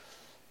 and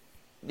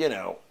you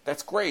know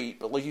that's great.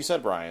 But like you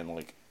said, Brian,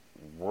 like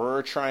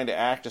we're trying to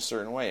act a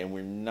certain way, and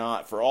we're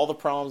not, for all the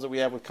problems that we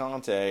have with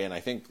Conte, and I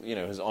think, you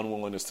know, his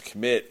unwillingness to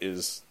commit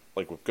is,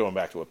 like going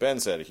back to what Ben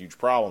said, a huge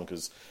problem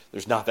because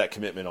there's not that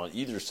commitment on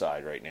either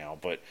side right now.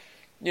 But,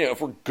 you know, if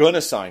we're going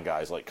to sign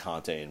guys like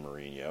Conte and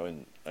Mourinho,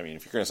 and, I mean,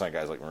 if you're going to sign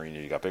guys like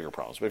Mourinho, you got bigger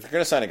problems. But if you're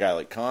going to sign a guy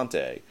like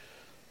Conte,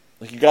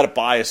 like you got to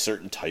buy a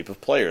certain type of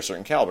player, a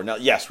certain caliber. Now,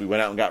 yes, we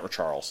went out and got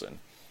Richarlison.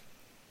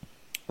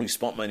 We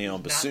spent money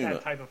on Basuma. Not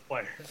that type of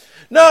player.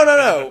 No.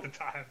 At the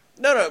time.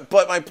 No,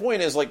 but my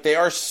point is, like, they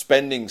are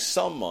spending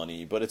some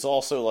money, but it's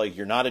also, like,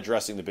 you're not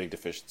addressing the big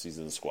deficiencies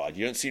of the squad.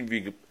 You don't seem to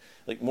be,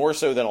 like, more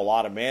so than a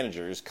lot of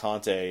managers,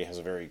 Conte has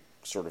a very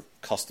sort of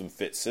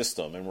custom-fit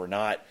system, and we're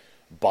not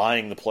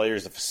buying the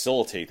players to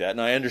facilitate that. And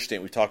I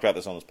understand, we've talked about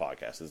this on this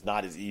podcast, it's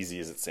not as easy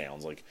as it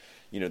sounds. Like,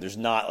 you know, there's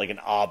not, like, an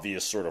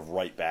obvious sort of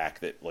right back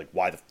that, like,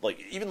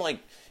 even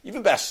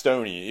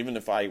Bastoni, even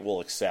if I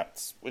will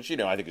accept, which, you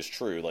know, I think is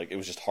true, like, it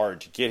was just hard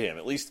to get him.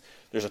 At least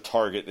there's a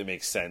target that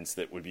makes sense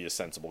that would be a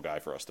sensible guy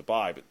for us to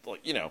buy. But, like,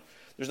 you know,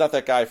 there's not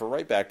that guy for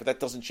right back, but that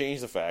doesn't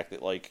change the fact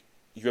that, like,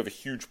 you have a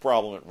huge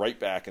problem at right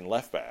back and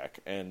left back.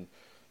 And,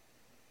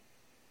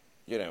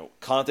 you know,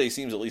 Conte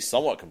seems at least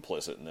somewhat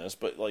complicit in this,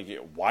 but, like,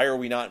 why are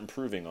we not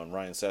improving on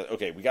Ryan Sessegnon?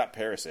 Okay, we got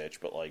Perisic,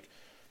 but, like,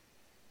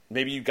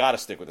 maybe you got to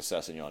stick with the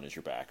Sessegnon as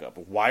your backup.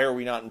 But why are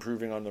we not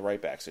improving on the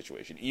right back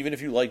situation? Even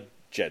if you like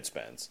Jed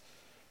Spence,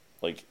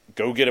 like,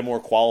 go get a more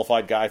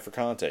qualified guy for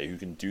Conte who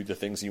can do the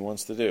things he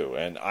wants to do.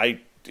 And I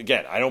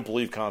don't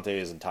believe Conte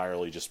is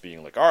entirely just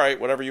being like, all right,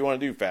 whatever you want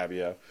to do,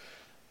 Fabio.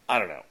 I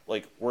don't know.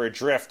 Like, we're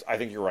adrift. I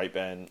think you're right,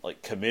 Ben.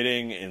 Like,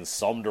 committing in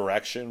some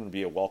direction would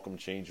be a welcome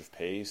change of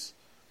pace.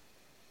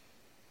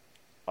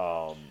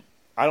 I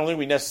don't think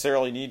we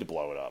necessarily need to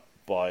blow it up,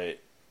 but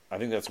I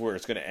think that's where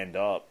it's going to end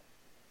up.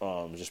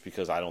 Just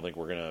because I don't think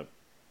we're going to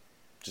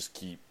just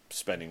keep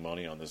spending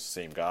money on the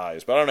same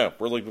guys. But I don't know.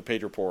 We're linked with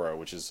Pedro Porro,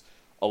 which is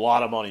a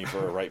lot of money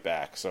for a right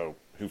back, so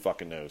who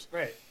fucking knows?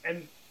 Right.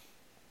 And,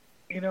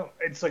 you know,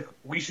 it's like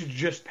we should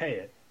just pay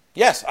it.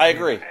 Yes, I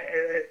agree.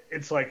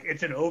 It's like,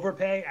 it's an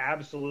overpay,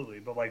 absolutely.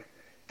 But, like,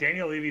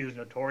 Daniel Levy is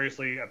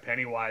notoriously a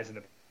penny wise and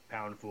a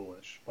pound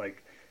foolish.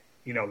 Like,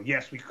 you know,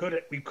 yes, we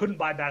couldn't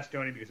buy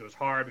Bastoni because it was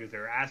hard, because they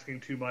were asking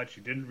too much.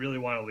 You didn't really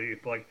want to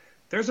leave. But, like,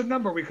 there's a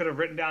number we could have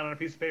written down on a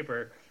piece of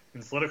paper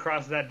and slid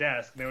across that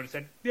desk, and they would have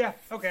said, yeah,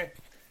 okay.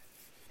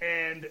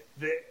 And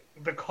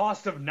the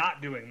cost of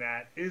not doing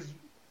that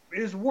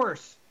is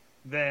worse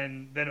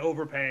than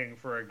overpaying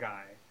for a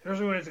guy.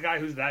 Especially when it's a guy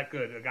who's that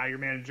good, a guy your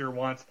manager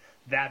wants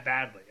that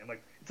badly. And,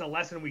 like, it's a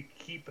lesson we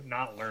keep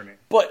not learning.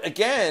 But,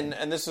 again,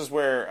 and this is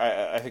where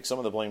I think some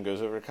of the blame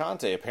goes over to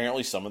Conte,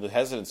 apparently some of the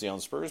hesitancy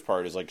on Spurs'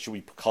 part is, like, should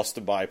we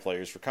custom buy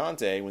players for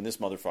Conte when this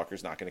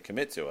motherfucker's not going to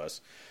commit to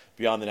us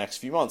beyond the next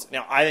few months?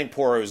 Now, I think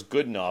Porro is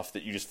good enough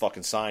that you just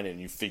fucking sign it and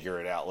you figure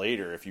it out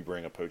later if you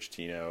bring a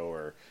Pochettino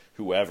or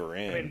whoever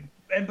in. I mean,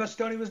 and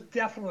Bastoni was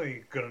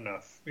definitely good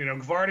enough. You know,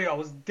 Gvardiol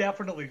was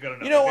definitely good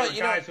enough. You know what?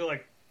 Guys who,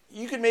 like,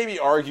 you could maybe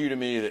argue to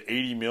me that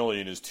 $80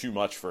 million is too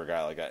much for a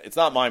guy like that. It's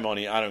not my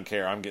money. I don't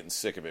care. I'm getting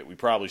sick of it. We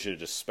probably should have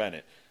just spent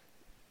it.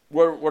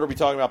 What are we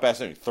talking about,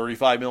 Bastoni?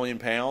 35 million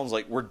pounds?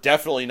 Like, we're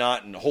definitely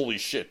not in holy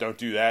shit, don't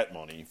do that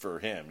money for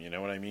him. You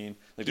know what I mean?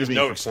 Like, there's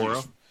no excuse.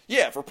 Porro?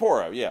 Yeah, for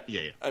Porro, yeah.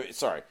 Yeah. I mean,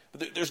 sorry.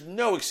 But there's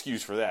no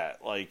excuse for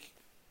that. Like,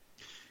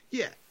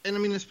 Yeah, and I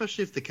mean,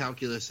 especially if the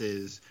calculus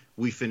is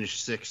we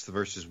finish 6th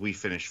versus we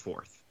finish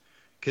 4th.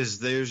 Because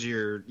there's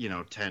your,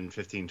 10,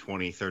 15,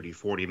 20, 30,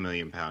 40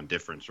 million pound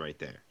difference right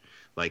there.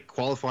 Like,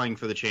 qualifying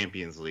for the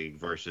Champions League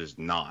versus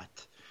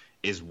not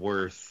is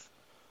worth,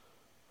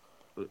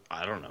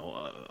 I don't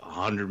know,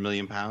 100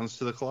 million pounds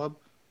to the club.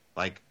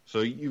 Like,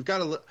 so you've got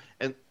to look,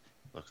 and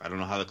look, I don't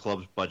know how the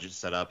club's budget's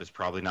set up. It's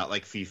probably not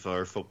like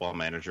FIFA or Football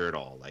Manager at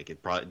all. Like,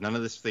 none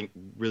of this thing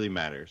really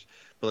matters.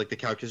 But, like, the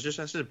calculus just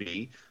has to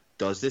be,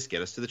 does this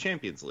get us to the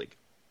Champions League?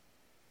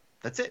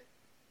 That's it.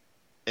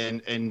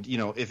 And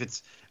if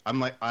it's, I'm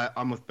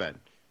with Ben.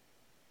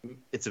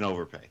 It's an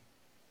overpay.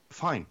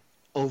 Fine,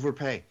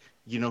 overpay.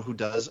 You know who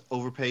does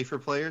overpay for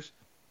players?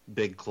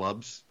 Big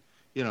clubs.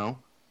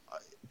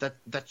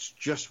 That's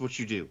just what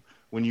you do.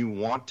 When you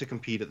want to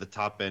compete at the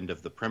top end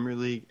of the Premier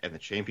League and the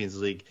Champions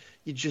League,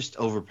 you just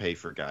overpay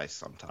for guys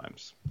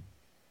sometimes.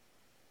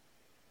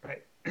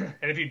 Right.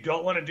 And if you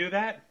don't want to do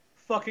that,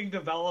 fucking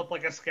develop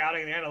like a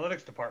scouting and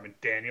analytics department,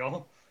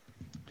 Daniel.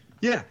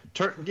 Yeah,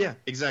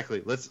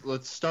 exactly.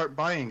 Let's start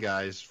buying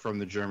guys from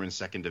the German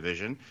second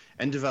division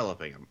and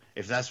developing them.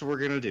 If that's what we're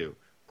going to do,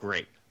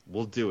 great.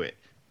 We'll do it.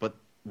 But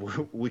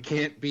we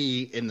can't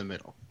be in the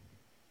middle.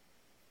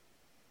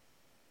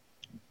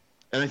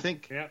 And I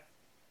think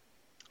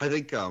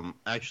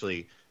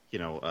actually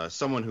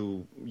someone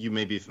who you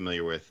may be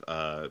familiar with,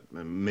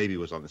 maybe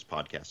was on this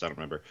podcast, I don't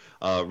remember.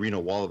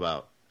 Reno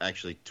Wallabout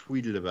actually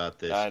tweeted about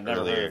this Never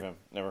earlier. heard of him.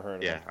 Never heard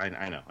of him.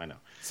 Yeah, I know.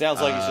 Sounds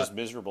like he's just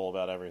miserable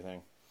about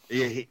everything.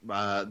 Yeah,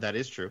 that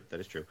is true.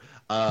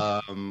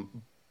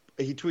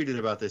 He tweeted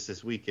about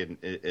this week, and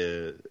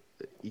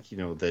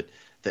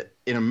that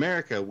in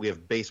America we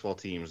have baseball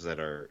teams that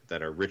are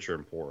richer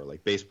and poorer.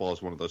 Like baseball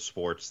is one of those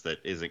sports that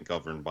isn't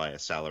governed by a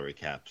salary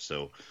cap.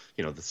 So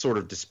the sort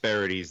of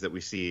disparities that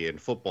we see in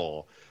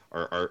football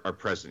are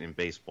present in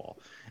baseball,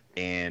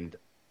 and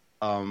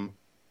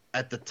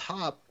at the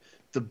top,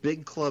 the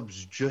big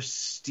clubs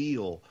just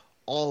steal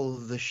all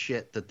of the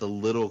shit that the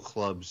little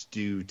clubs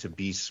do to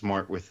be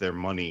smart with their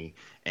money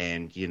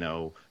and,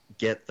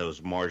 get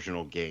those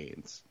marginal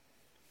gains.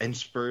 And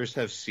Spurs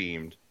have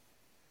seemed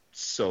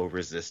so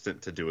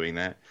resistant to doing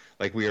that.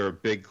 Like, we are a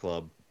big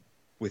club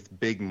with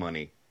big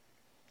money.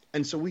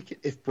 And so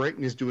if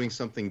Brighton is doing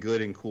something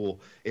good and cool,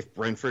 if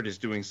Brentford is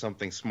doing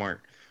something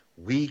smart,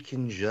 we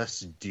can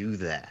just do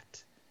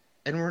that.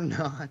 And we're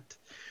not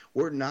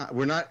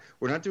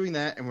doing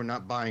that, and we're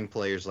not buying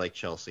players like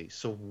Chelsea.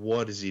 So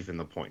what is even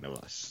the point of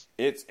us?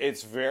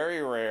 It's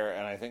very rare,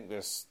 and I think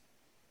this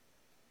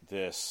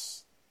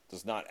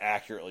does not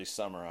accurately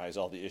summarize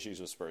all the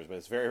issues with Spurs, but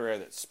it's very rare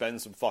that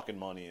spend some fucking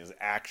money is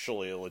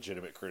actually a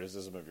legitimate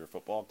criticism of your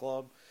football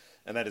club,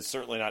 and that is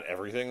certainly not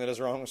everything that is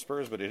wrong with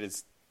Spurs, but it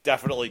is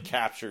definitely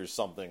captures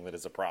something that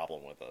is a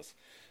problem with us.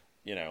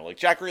 Like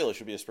Jack Grealish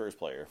should be a Spurs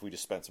player if we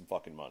just spent some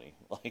fucking money,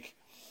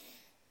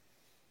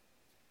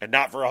 and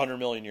not for 100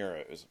 million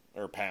euros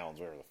or pounds,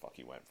 whatever the fuck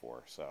he went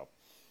for. So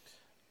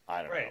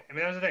I don't know. I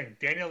mean, that's the thing.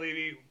 Daniel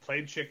Levy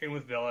played chicken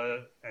with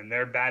Villa and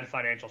their bad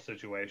financial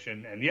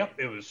situation. And, yep,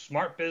 it was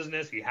smart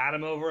business. He had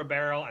him over a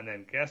barrel. And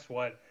then guess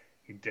what?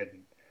 He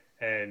didn't.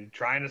 And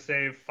trying to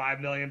save £5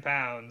 million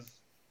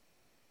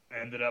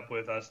ended up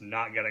with us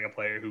not getting a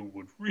player who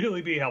would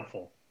really be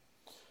helpful.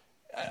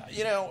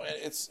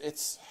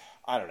 It's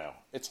I don't know.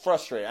 It's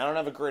frustrating. I don't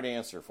have a great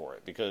answer for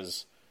it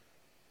because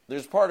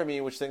there's part of me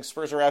which thinks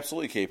Spurs are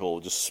absolutely capable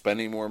of just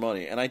spending more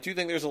money. And I do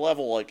think there's a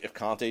level, like, if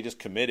Conte just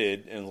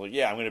committed and was like,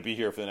 yeah, I'm going to be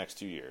here for the next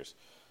 2 years.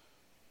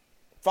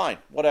 Fine,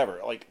 whatever.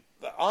 Like,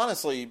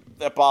 honestly,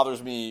 that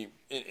bothers me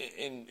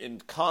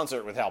in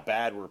concert with how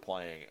bad we're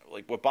playing.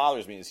 Like, what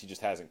bothers me is he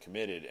just hasn't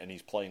committed, and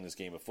he's playing this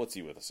game of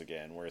footsie with us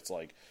again, where it's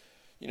like,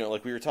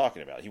 like we were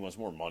talking about. He wants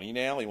more money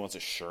now. He wants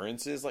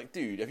assurances. Like,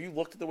 dude, have you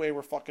looked at the way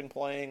we're fucking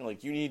playing?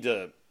 Like, you need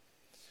to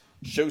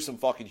show some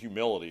fucking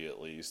humility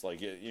at least.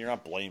 Like, you're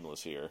not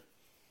blameless here.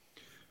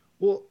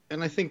 Well,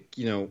 and I think,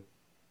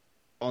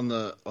 on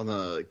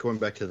the going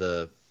back to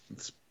the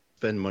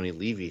spend money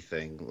Levy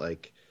thing,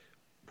 like,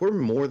 we're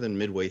more than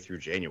midway through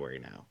January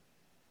now.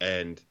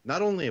 And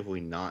not only have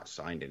we not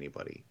signed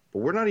anybody,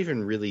 but we're not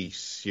even really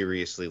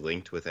seriously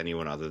linked with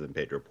anyone other than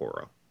Pedro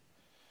Porro.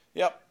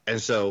 Yep.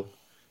 And so,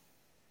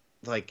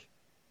 like,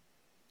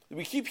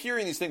 we keep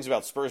hearing these things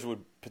about Spurs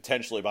would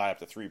potentially buy up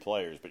to 3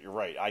 players, but you're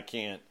right. I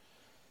can't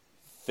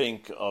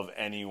think of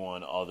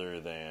anyone other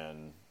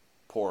than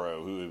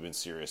Porro who we've been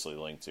seriously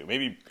linked to.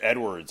 Maybe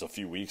Edwards a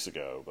few weeks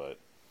ago, but...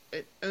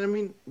 And I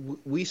mean,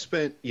 we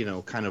spent,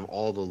 kind of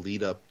all the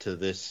lead up to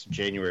this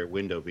January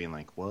window being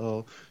like,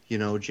 well,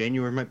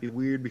 January might be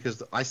weird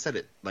because I said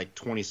it like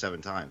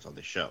 27 times on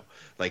this show.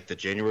 Like, that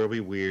January will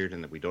be weird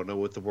and that we don't know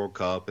what the World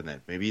Cup and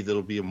that maybe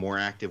there'll be a more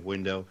active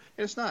window.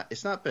 And it's not.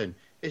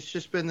 It's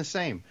just been the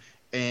same.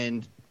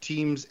 And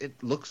teams,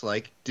 it looks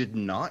like, did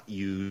not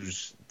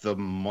use the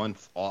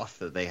month off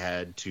that they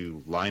had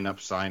to line up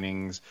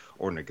signings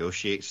or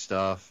negotiate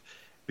stuff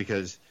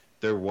because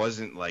there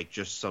wasn't like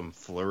just some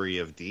flurry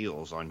of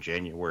deals on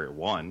January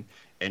 1.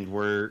 And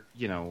we're,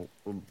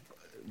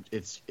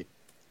 it's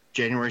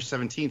January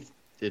 17th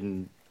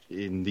in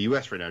the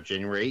U.S. right now,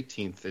 January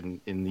 18th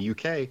in the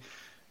U.K.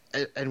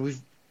 And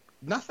we've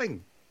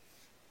nothing,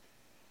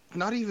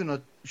 not even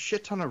a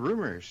shit ton of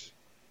rumors.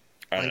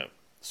 I know.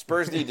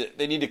 Spurs need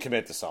to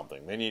commit to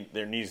something.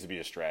 There needs to be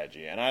a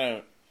strategy, and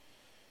I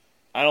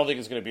don't think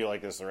it's going to be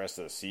like this the rest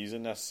of the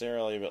season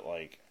necessarily. But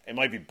like, it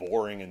might be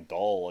boring and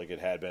dull like it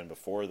had been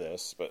before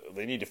this. But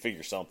they need to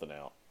figure something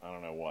out. I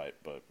don't know what,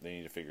 but they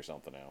need to figure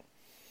something out.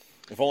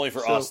 If only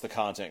for us, the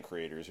content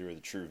creators, who are the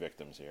true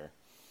victims here.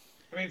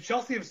 I mean,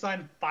 Chelsea have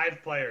signed 5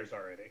 players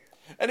already.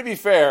 And to be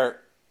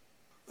fair,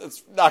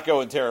 it's not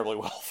going terribly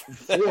well for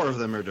them. 4 of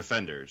them are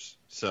defenders.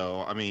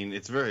 So, I mean,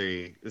 it's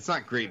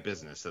not great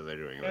business that they're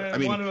doing. And I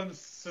mean, one of them's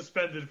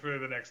suspended for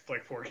the next,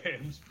 4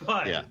 games.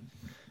 But yeah.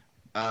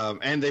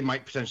 And they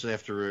might potentially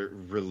have to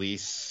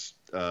release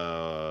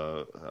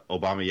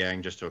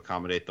Aubameyang just to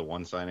accommodate the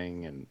one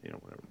signing and,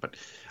 whatever. But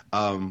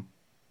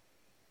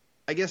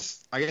I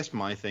guess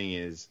my thing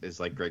is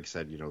like Greg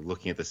said,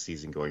 looking at the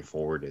season going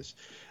forward is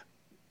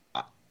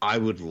I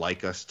would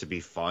like us to be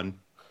fun.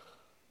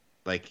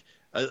 Like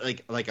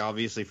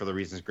obviously for the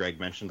reasons Greg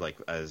mentioned, like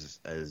as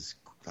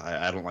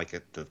I don't like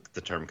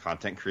the term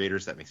content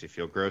creators. That makes me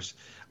feel gross.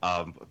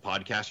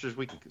 Podcasters,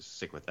 we can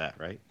stick with that,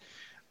 right?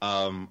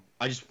 I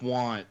just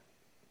want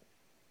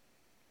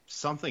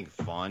something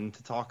fun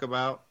to talk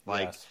about.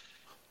 Like, Yes.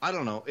 I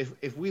don't know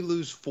if we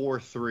lose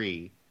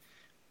 4-3,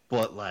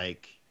 but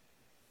like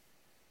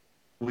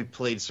we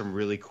played some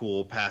really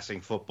cool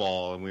passing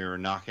football and we were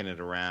knocking it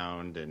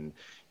around, and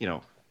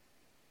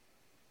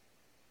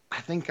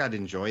I think I'd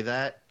enjoy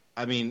that.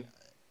 I mean,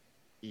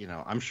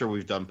 I'm sure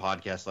we've done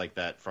podcasts like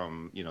that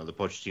from the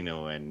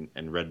Pochettino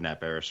and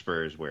Redknapp era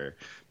Spurs where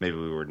maybe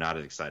we were not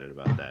as excited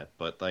about that,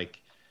 but like.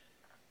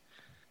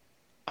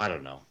 I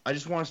don't know. I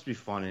just want us to be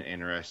fun and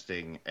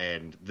interesting,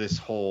 and this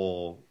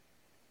whole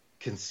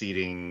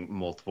conceding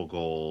multiple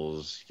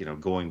goals,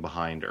 going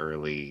behind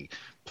early,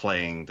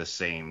 playing the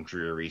same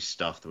dreary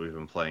stuff that we've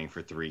been playing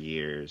for 3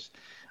 years.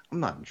 I'm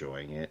not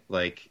enjoying it.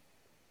 Like,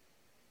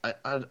 I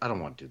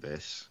don't want to do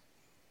this.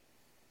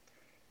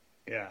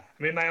 Yeah.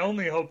 I mean, my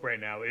only hope right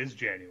now is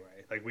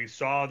January. Like, we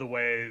saw the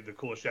way the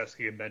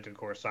Kuliszewski and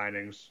Bentancur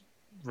signings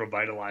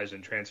revitalized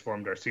and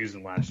transformed our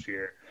season last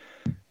year.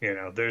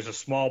 There's a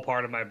small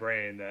part of my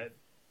brain that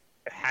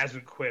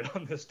hasn't quit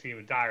on this team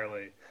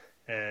entirely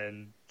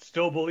and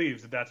still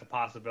believes that that's a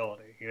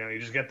possibility. You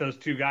just get those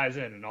two guys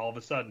in, and all of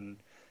a sudden,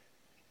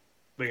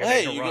 we can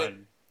make a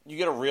run. You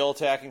get a real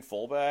attacking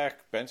fullback.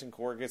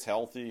 Bentancur gets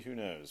healthy. Who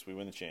knows? We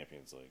win the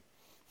Champions League.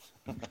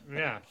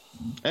 Yeah.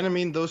 And I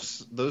mean,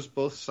 those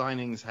both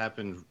signings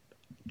happened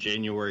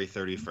January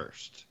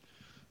 31st.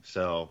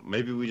 So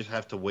maybe we just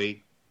have to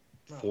wait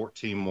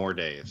 14 more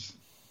days.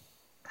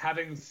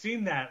 Having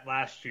seen that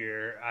last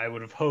year, I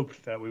would have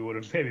hoped that we would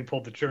have maybe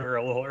pulled the trigger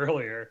a little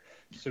earlier,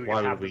 so we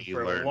could have it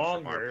for learn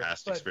longer. from our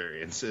past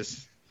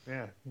experiences?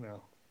 Yeah,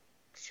 no,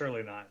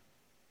 surely not.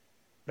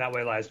 That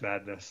way lies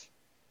madness.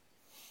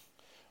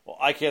 Well,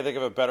 I can't think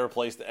of a better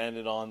place to end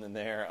it on than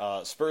there.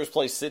 Spurs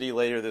play City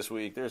later this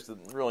week. There's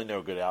really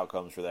no good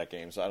outcomes for that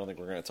game, so I don't think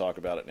we're going to talk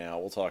about it now.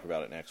 We'll talk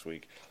about it next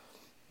week.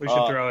 We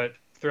should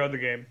throw the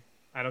game.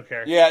 I don't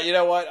care. Yeah, you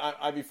know what?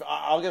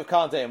 I'll give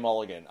Conte a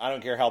mulligan. I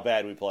don't care how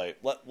bad we play.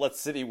 Let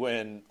City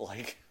win.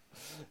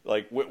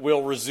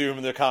 We'll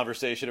resume the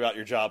conversation about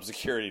your job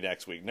security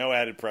next week. No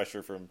added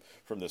pressure from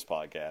this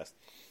podcast.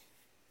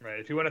 Right.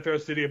 If you want to throw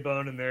City a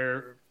bone in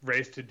their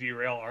race to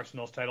derail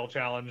Arsenal's title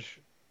challenge,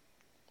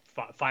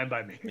 fine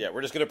by me. Yeah,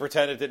 we're just going to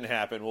pretend it didn't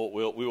happen.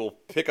 We will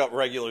pick up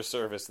regular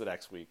service the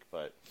next week.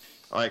 But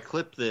all right,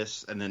 clip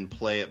this and then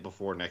play it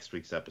before next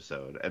week's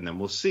episode, and then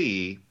we'll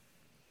see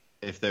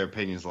if their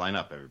opinions line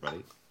up,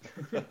 everybody.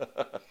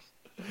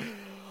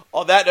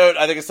 On that note,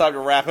 I think it's time to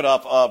wrap it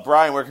up.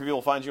 Brian, where can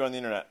people find you on the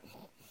internet?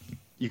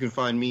 You can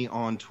find me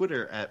on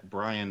Twitter at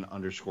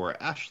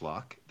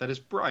Brian_Ashlock. That is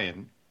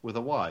Brian with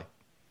a Y.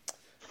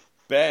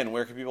 Ben,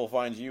 where can people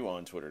find you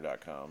on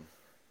Twitter.com?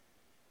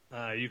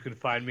 You can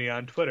find me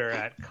on Twitter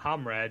at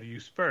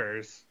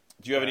ComradeUSpurs.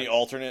 Do you have any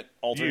alternate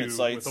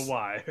sites with a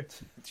Y? Do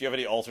you have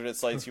any alternate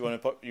sites you want to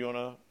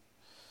promote?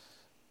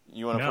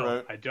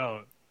 No, I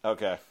don't.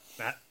 Okay.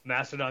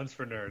 Mastodon's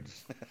for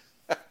nerds.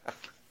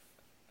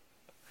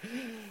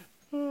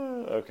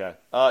 Okay.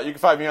 You can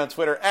find me on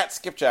Twitter at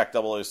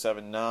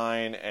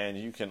Skipjack0079, and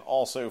you can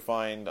also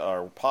find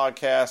our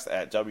podcast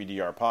at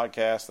WDR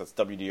Podcast. That's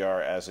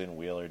WDR as in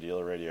Wheeler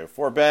Dealer Radio.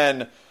 For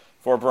Ben,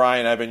 for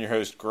Brian, I've been your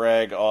host,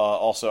 Greg.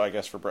 Also, I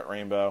guess, for Brett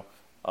Rainbow.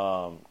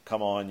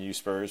 Come on, you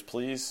Spurs,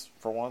 please,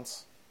 for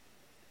once.